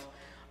myself,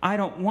 I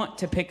don't want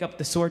to pick up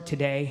the sword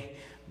today,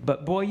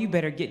 but boy, you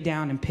better get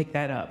down and pick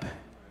that up.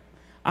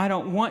 I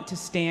don't want to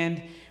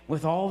stand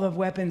with all the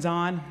weapons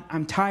on.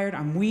 I'm tired,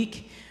 I'm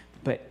weak,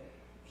 but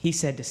he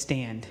said to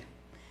stand.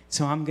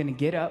 So I'm going to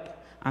get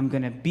up. I'm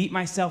going to beat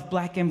myself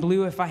black and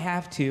blue if I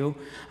have to.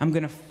 I'm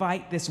going to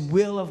fight this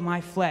will of my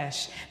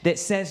flesh that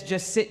says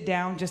just sit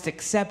down, just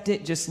accept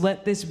it, just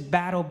let this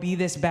battle be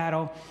this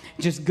battle,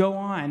 just go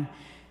on.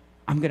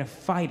 I'm going to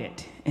fight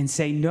it and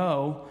say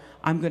no.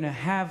 I'm going to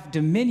have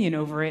dominion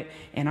over it,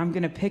 and I'm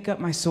going to pick up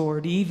my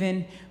sword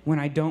even when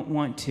I don't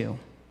want to.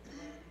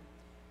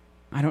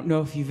 I don't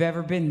know if you've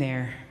ever been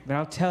there, but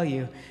I'll tell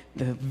you,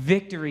 the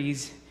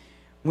victories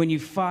when you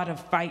fought a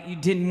fight you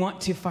didn't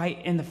want to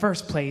fight in the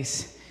first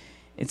place,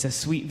 it's a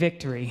sweet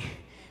victory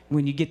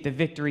when you get the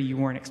victory you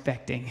weren't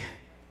expecting.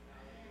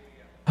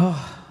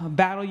 Oh, a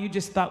battle you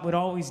just thought would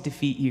always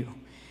defeat you.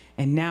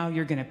 And now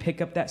you're going to pick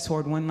up that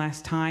sword one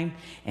last time,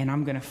 and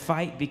I'm going to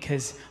fight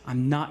because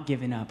I'm not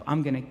giving up.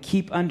 I'm going to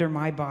keep under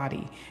my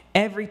body.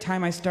 Every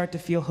time I start to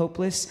feel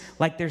hopeless,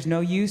 like there's no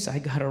use, I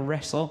got to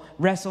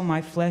wrestle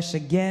my flesh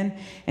again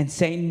and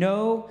say,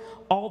 no,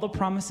 all the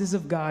promises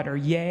of God are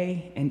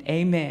yea and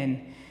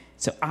amen.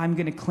 So I'm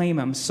going to claim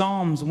them.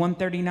 Psalms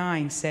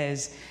 139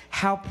 says,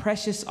 how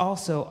precious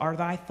also are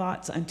thy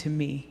thoughts unto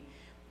me.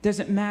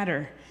 Doesn't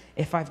matter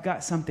if I've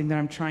got something that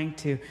I'm trying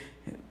to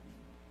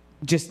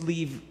just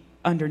leave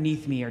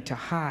underneath me or to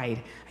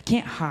hide. I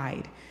can't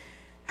hide.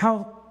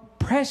 How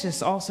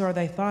precious also are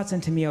thy thoughts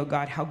unto me, O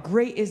God. How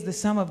great is the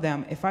sum of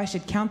them. If I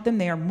should count them,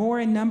 they are more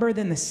in number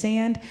than the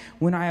sand.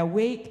 When I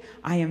awake,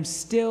 I am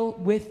still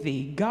with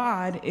thee.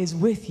 God is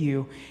with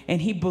you, and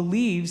he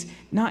believes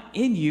not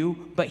in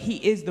you, but he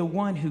is the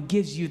one who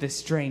gives you the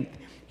strength.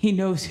 He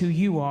knows who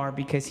you are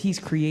because he's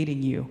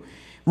creating you.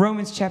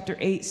 Romans chapter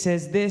 8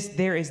 says this,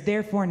 there is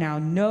therefore now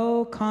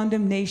no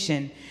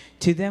condemnation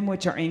to them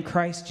which are in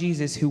Christ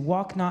Jesus, who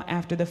walk not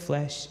after the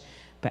flesh,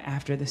 but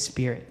after the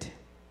Spirit.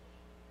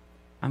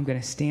 I'm going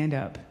to stand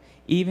up.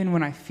 Even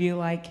when I feel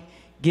like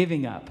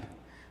giving up,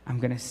 I'm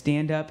going to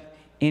stand up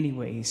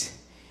anyways.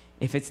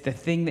 If it's the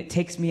thing that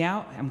takes me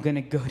out, I'm going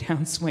to go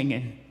down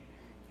swinging.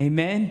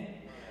 Amen?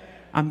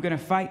 I'm going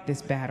to fight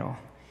this battle.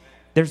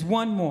 There's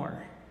one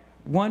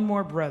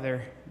more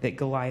brother that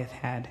Goliath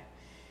had.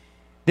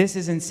 This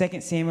is in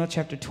 2 Samuel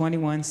chapter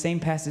 21, same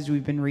passage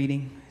we've been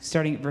reading,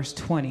 starting at verse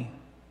 20.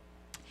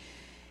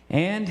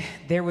 And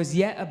there was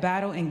yet a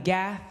battle in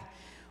Gath,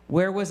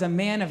 where was a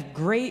man of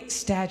great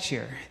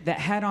stature that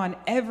had on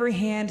every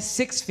hand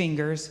 6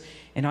 fingers,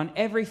 and on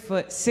every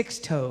foot 6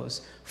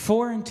 toes,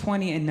 24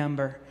 in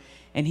number.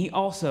 And he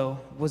also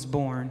was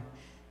born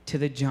to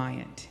the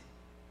giant.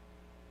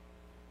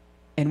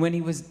 And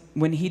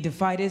when he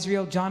defied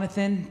Israel,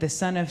 Jonathan, the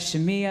son of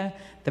Shimea,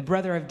 the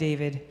brother of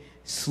David,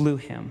 slew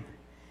him.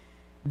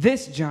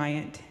 This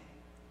giant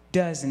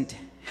doesn't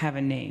have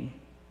a name.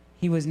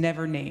 He was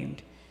never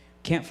named.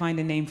 Can't find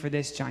a name for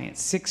this giant.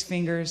 6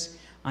 fingers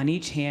on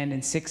each hand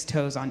and 6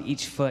 toes on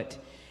each foot.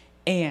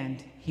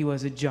 And he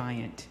was a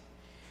giant.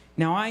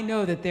 Now, I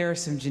know that there are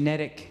some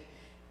genetic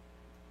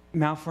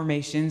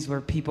malformations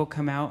where people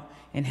come out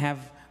and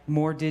have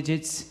more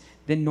digits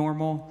than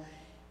normal.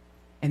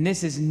 And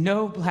this is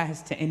no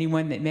blast to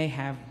anyone that may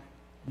have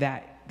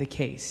that the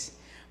case.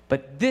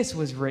 But this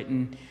was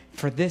written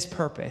for this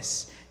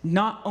purpose.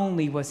 Not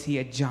only was he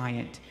a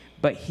giant,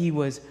 but he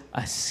was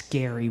a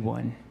scary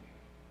one.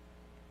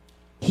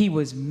 He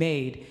was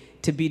made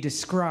to be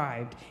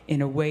described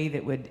in a way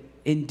that would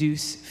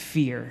induce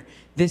fear.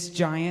 This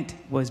giant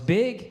was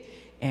big,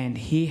 and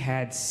he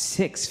had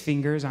 6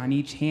 fingers on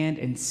each hand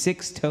and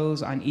 6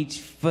 toes on each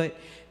foot.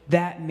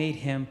 That made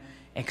him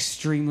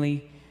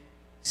extremely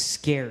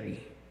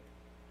scary.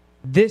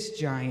 This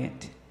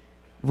giant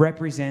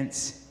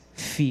represents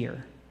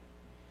fear.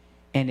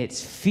 And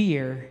it's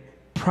fear,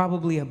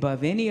 probably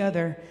above any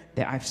other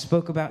that I've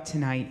spoke about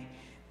tonight,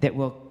 that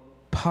will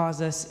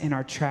pause us in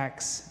our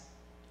tracks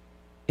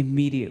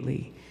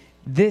immediately.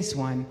 This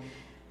one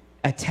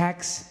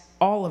attacks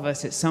all of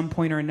us at some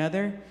point or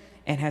another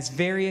and has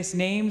various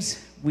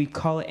names. We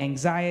call it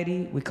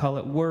anxiety, we call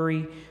it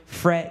worry,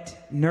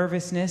 fret,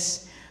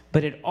 nervousness,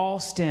 but it all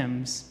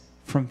stems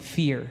from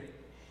fear.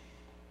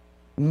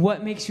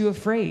 What makes you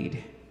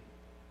afraid?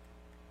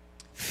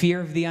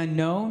 Fear of the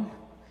unknown.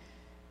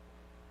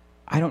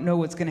 I don't know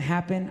what's going to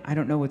happen. I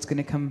don't know what's going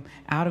to come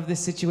out of this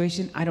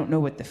situation. I don't know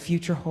what the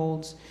future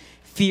holds.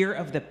 Fear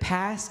of the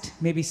past,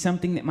 maybe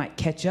something that might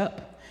catch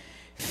up.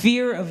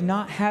 Fear of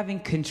not having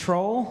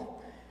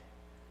control.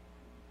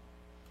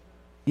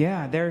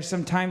 Yeah, there are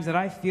some times that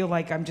I feel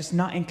like I'm just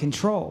not in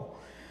control.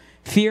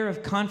 Fear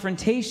of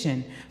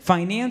confrontation,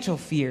 financial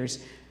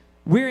fears.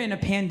 We're in a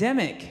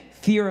pandemic.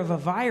 Fear of a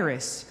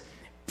virus,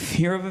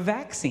 fear of a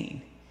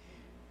vaccine.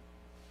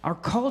 Our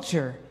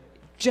culture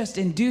just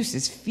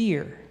induces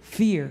fear,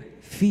 fear,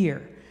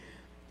 fear.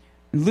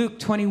 Luke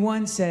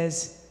 21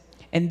 says,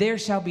 "And there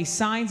shall be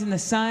signs in the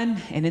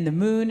sun and in the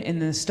moon and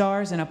in the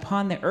stars, and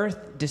upon the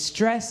earth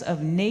distress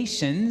of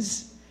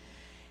nations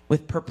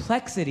with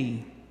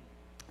perplexity,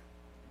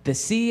 the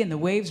sea and the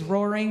waves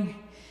roaring,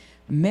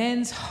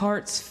 men's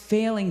hearts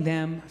failing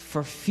them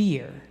for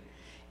fear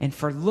and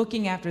for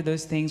looking after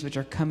those things which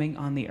are coming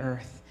on the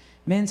earth."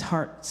 Men's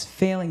hearts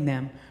failing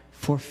them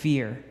for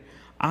fear.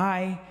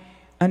 I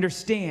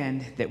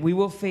understand that we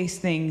will face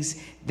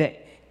things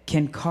that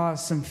can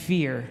cause some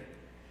fear,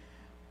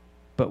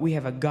 but we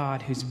have a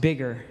God who's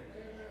bigger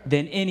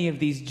than any of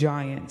these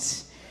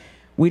giants.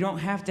 We don't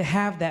have to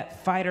have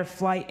that fight or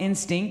flight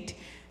instinct.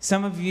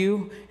 Some of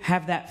you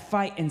have that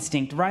fight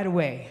instinct right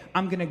away.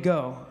 I'm going to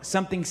go.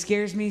 Something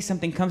scares me,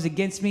 something comes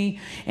against me,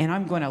 and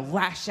I'm going to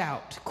lash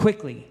out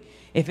quickly.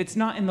 If it's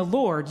not in the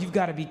Lord, you've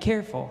got to be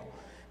careful,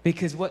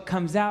 because what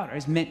comes out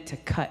is meant to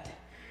cut,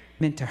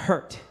 meant to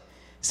hurt.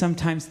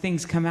 Sometimes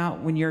things come out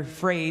when you're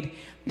afraid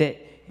that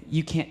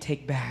you can't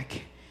take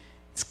back.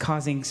 It's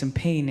causing some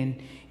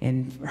pain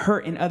and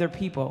hurt in other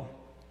people.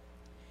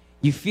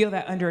 You feel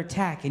that under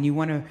attack and you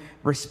want to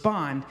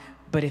respond,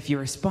 but if you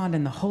respond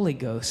in the Holy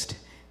Ghost,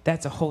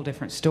 that's a whole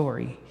different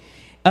story.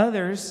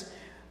 Others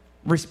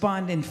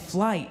respond in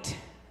flight.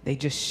 They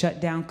just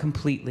shut down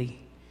completely.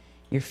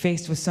 You're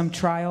faced with some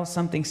trial,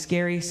 something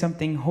scary,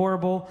 something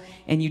horrible,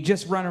 and you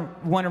just want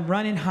to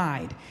run and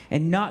hide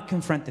and not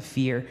confront the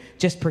fear.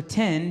 Just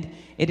pretend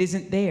it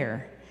isn't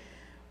there.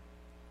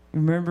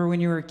 Remember when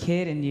you were a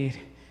kid and you'd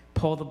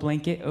pull the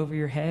blanket over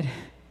your head?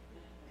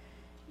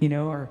 You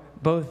know, or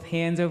both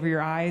hands over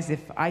your eyes.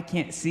 If I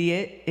can't see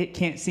it, it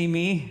can't see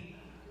me.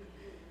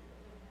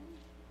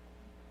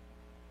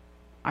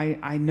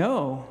 I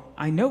know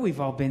we've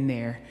all been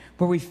there,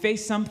 where we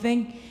face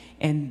something,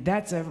 and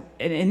that's an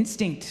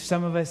instinct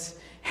some of us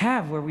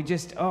have, where we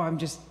just, I'm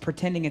just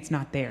pretending it's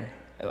not there.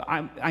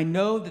 I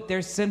know that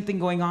there's something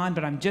going on,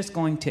 but I'm just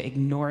going to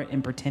ignore it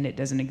and pretend it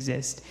doesn't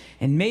exist.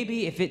 And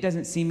maybe if it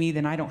doesn't see me,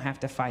 then I don't have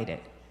to fight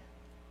it.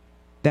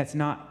 That's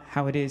not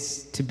how it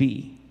is to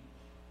be.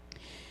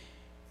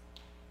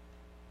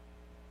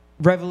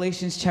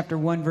 Revelations chapter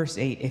 1, verse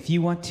 8. If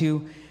you want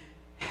to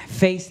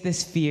face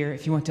this fear,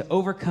 if you want to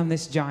overcome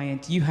this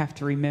giant, you have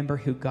to remember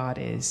who God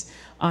is.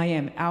 I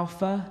am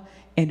Alpha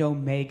and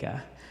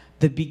Omega,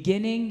 the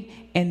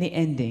beginning and the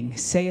ending,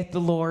 saith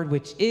the Lord,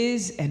 which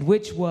is and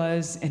which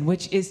was and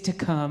which is to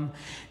come,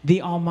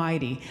 the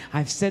Almighty.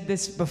 I've said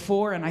this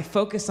before, and I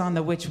focus on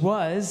the which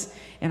was,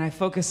 and I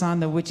focus on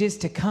the which is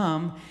to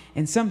come,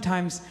 and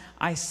sometimes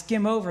I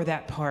skim over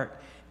that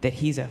part, that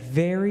he's a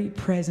very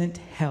present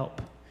help,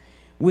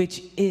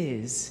 which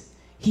is.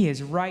 He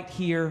is right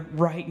here,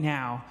 right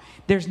now.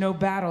 There's no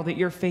battle that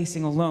you're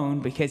facing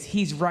alone, because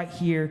he's right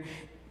here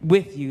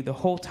with you the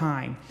whole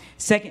time.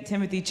 2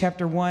 Timothy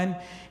chapter 1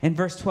 and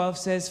verse 12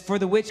 says, "For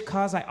the which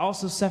cause I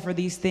also suffer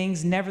these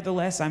things,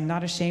 nevertheless I'm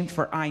not ashamed,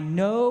 for I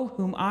know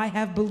whom I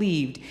have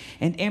believed,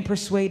 and am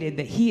persuaded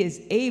that he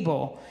is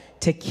able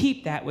to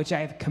keep that which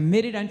I have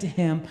committed unto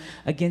him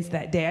against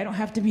that day." I don't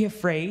have to be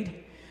afraid.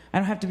 I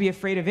don't have to be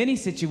afraid of any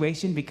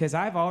situation, because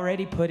I've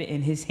already put it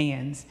in his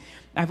hands.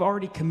 I've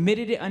already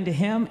committed it unto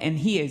him, and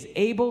he is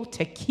able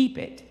to keep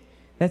it.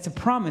 That's a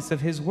promise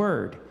of his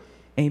word.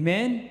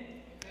 Amen?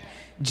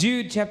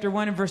 Jude chapter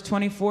 1 and verse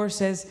 24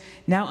 says,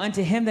 "Now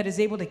unto him that is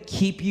able to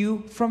keep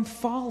you from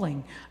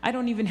falling." I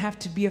don't even have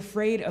to be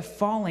afraid of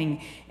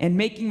falling and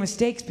making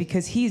mistakes,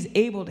 because he's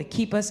able to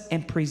keep us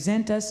and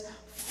present us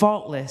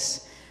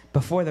faultless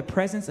before the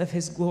presence of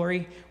his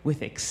glory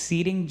with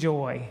exceeding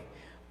joy.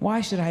 Why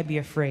should I be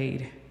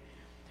afraid?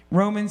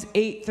 Romans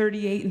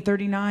 8:38 and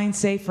 39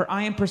 say, "For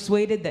I am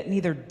persuaded that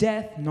neither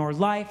death, nor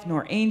life,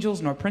 nor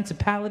angels, nor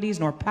principalities,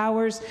 nor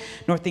powers,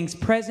 nor things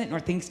present, nor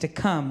things to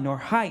come, nor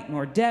height,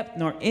 nor depth,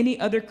 nor any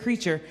other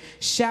creature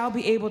shall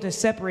be able to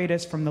separate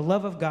us from the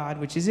love of God,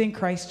 which is in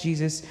Christ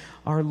Jesus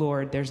our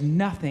Lord." There's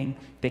nothing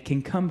that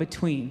can come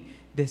between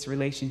this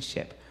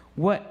relationship.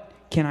 What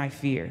can I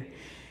fear?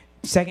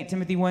 2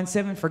 Timothy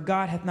 1:7, "For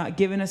God hath not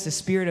given us a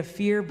spirit of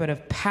fear, but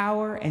of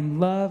power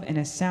and love and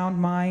a sound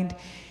mind."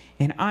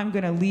 And I'm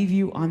going to leave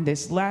you on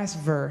this last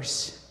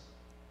verse.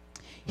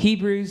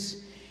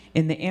 Hebrews,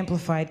 in the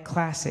Amplified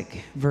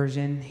Classic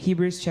version,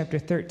 Hebrews chapter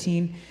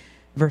 13,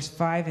 verse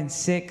 5 and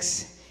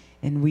 6,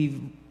 and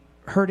we've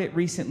heard it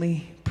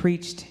recently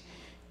preached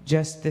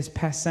just this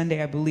past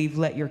Sunday, I believe.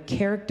 Let your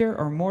character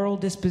or moral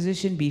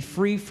disposition be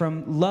free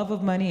from love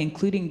of money,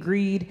 including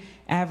greed,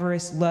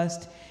 avarice,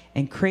 lust,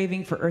 and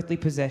craving for earthly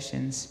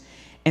possessions,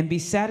 and be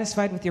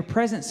satisfied with your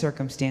present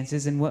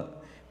circumstances and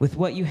with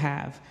what you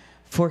have.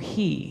 For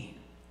he,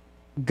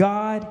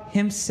 God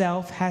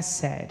himself, has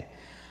said,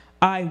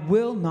 I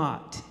will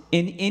not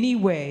in any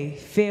way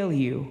fail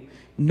you,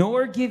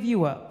 nor give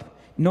you up,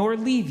 nor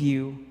leave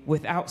you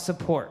without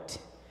support.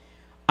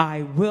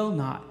 I will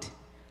not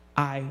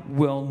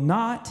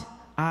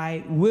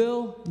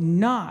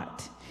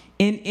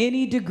in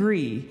any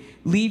degree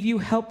leave you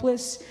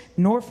helpless,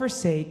 nor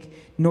forsake,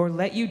 nor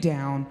let you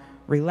down,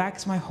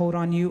 relax my hold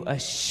on you,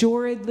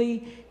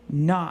 assuredly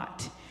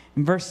not.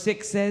 And verse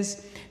 6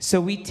 says,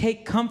 so we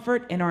take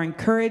comfort and are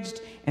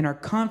encouraged and are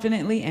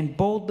confidently and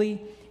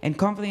boldly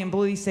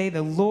say,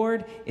 the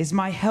Lord is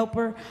my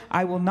helper.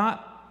 I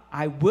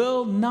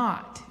will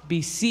not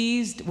be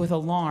seized with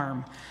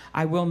alarm.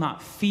 I will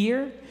not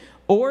fear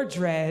or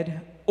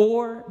dread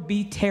or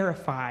be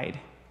terrified.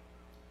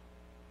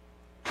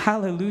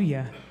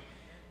 Hallelujah.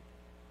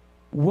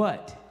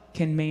 What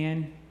can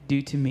man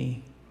do to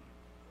me?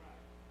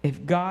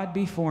 If God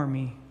be for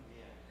me,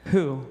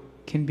 who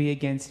can be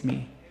against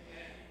me?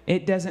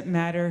 It doesn't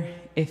matter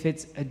if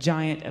it's a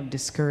giant of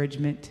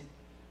discouragement.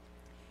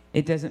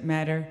 It doesn't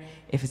matter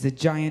if it's a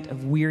giant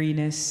of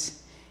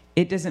weariness.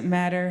 It doesn't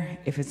matter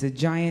if it's a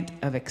giant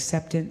of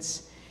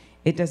acceptance.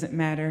 It doesn't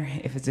matter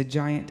if it's a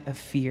giant of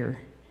fear.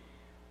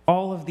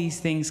 All of these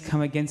things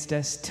come against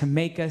us to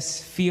make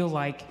us feel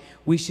like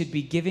we should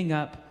be giving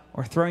up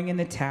or throwing in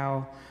the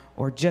towel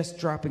or just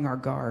dropping our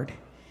guard.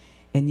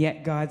 And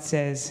yet God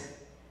says,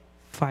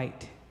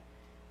 fight.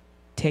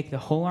 Take the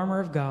whole armor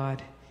of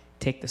God,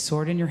 take the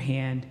sword in your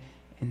hand,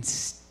 and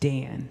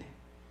stand.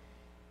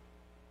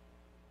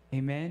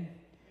 Amen.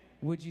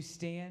 Would you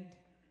stand?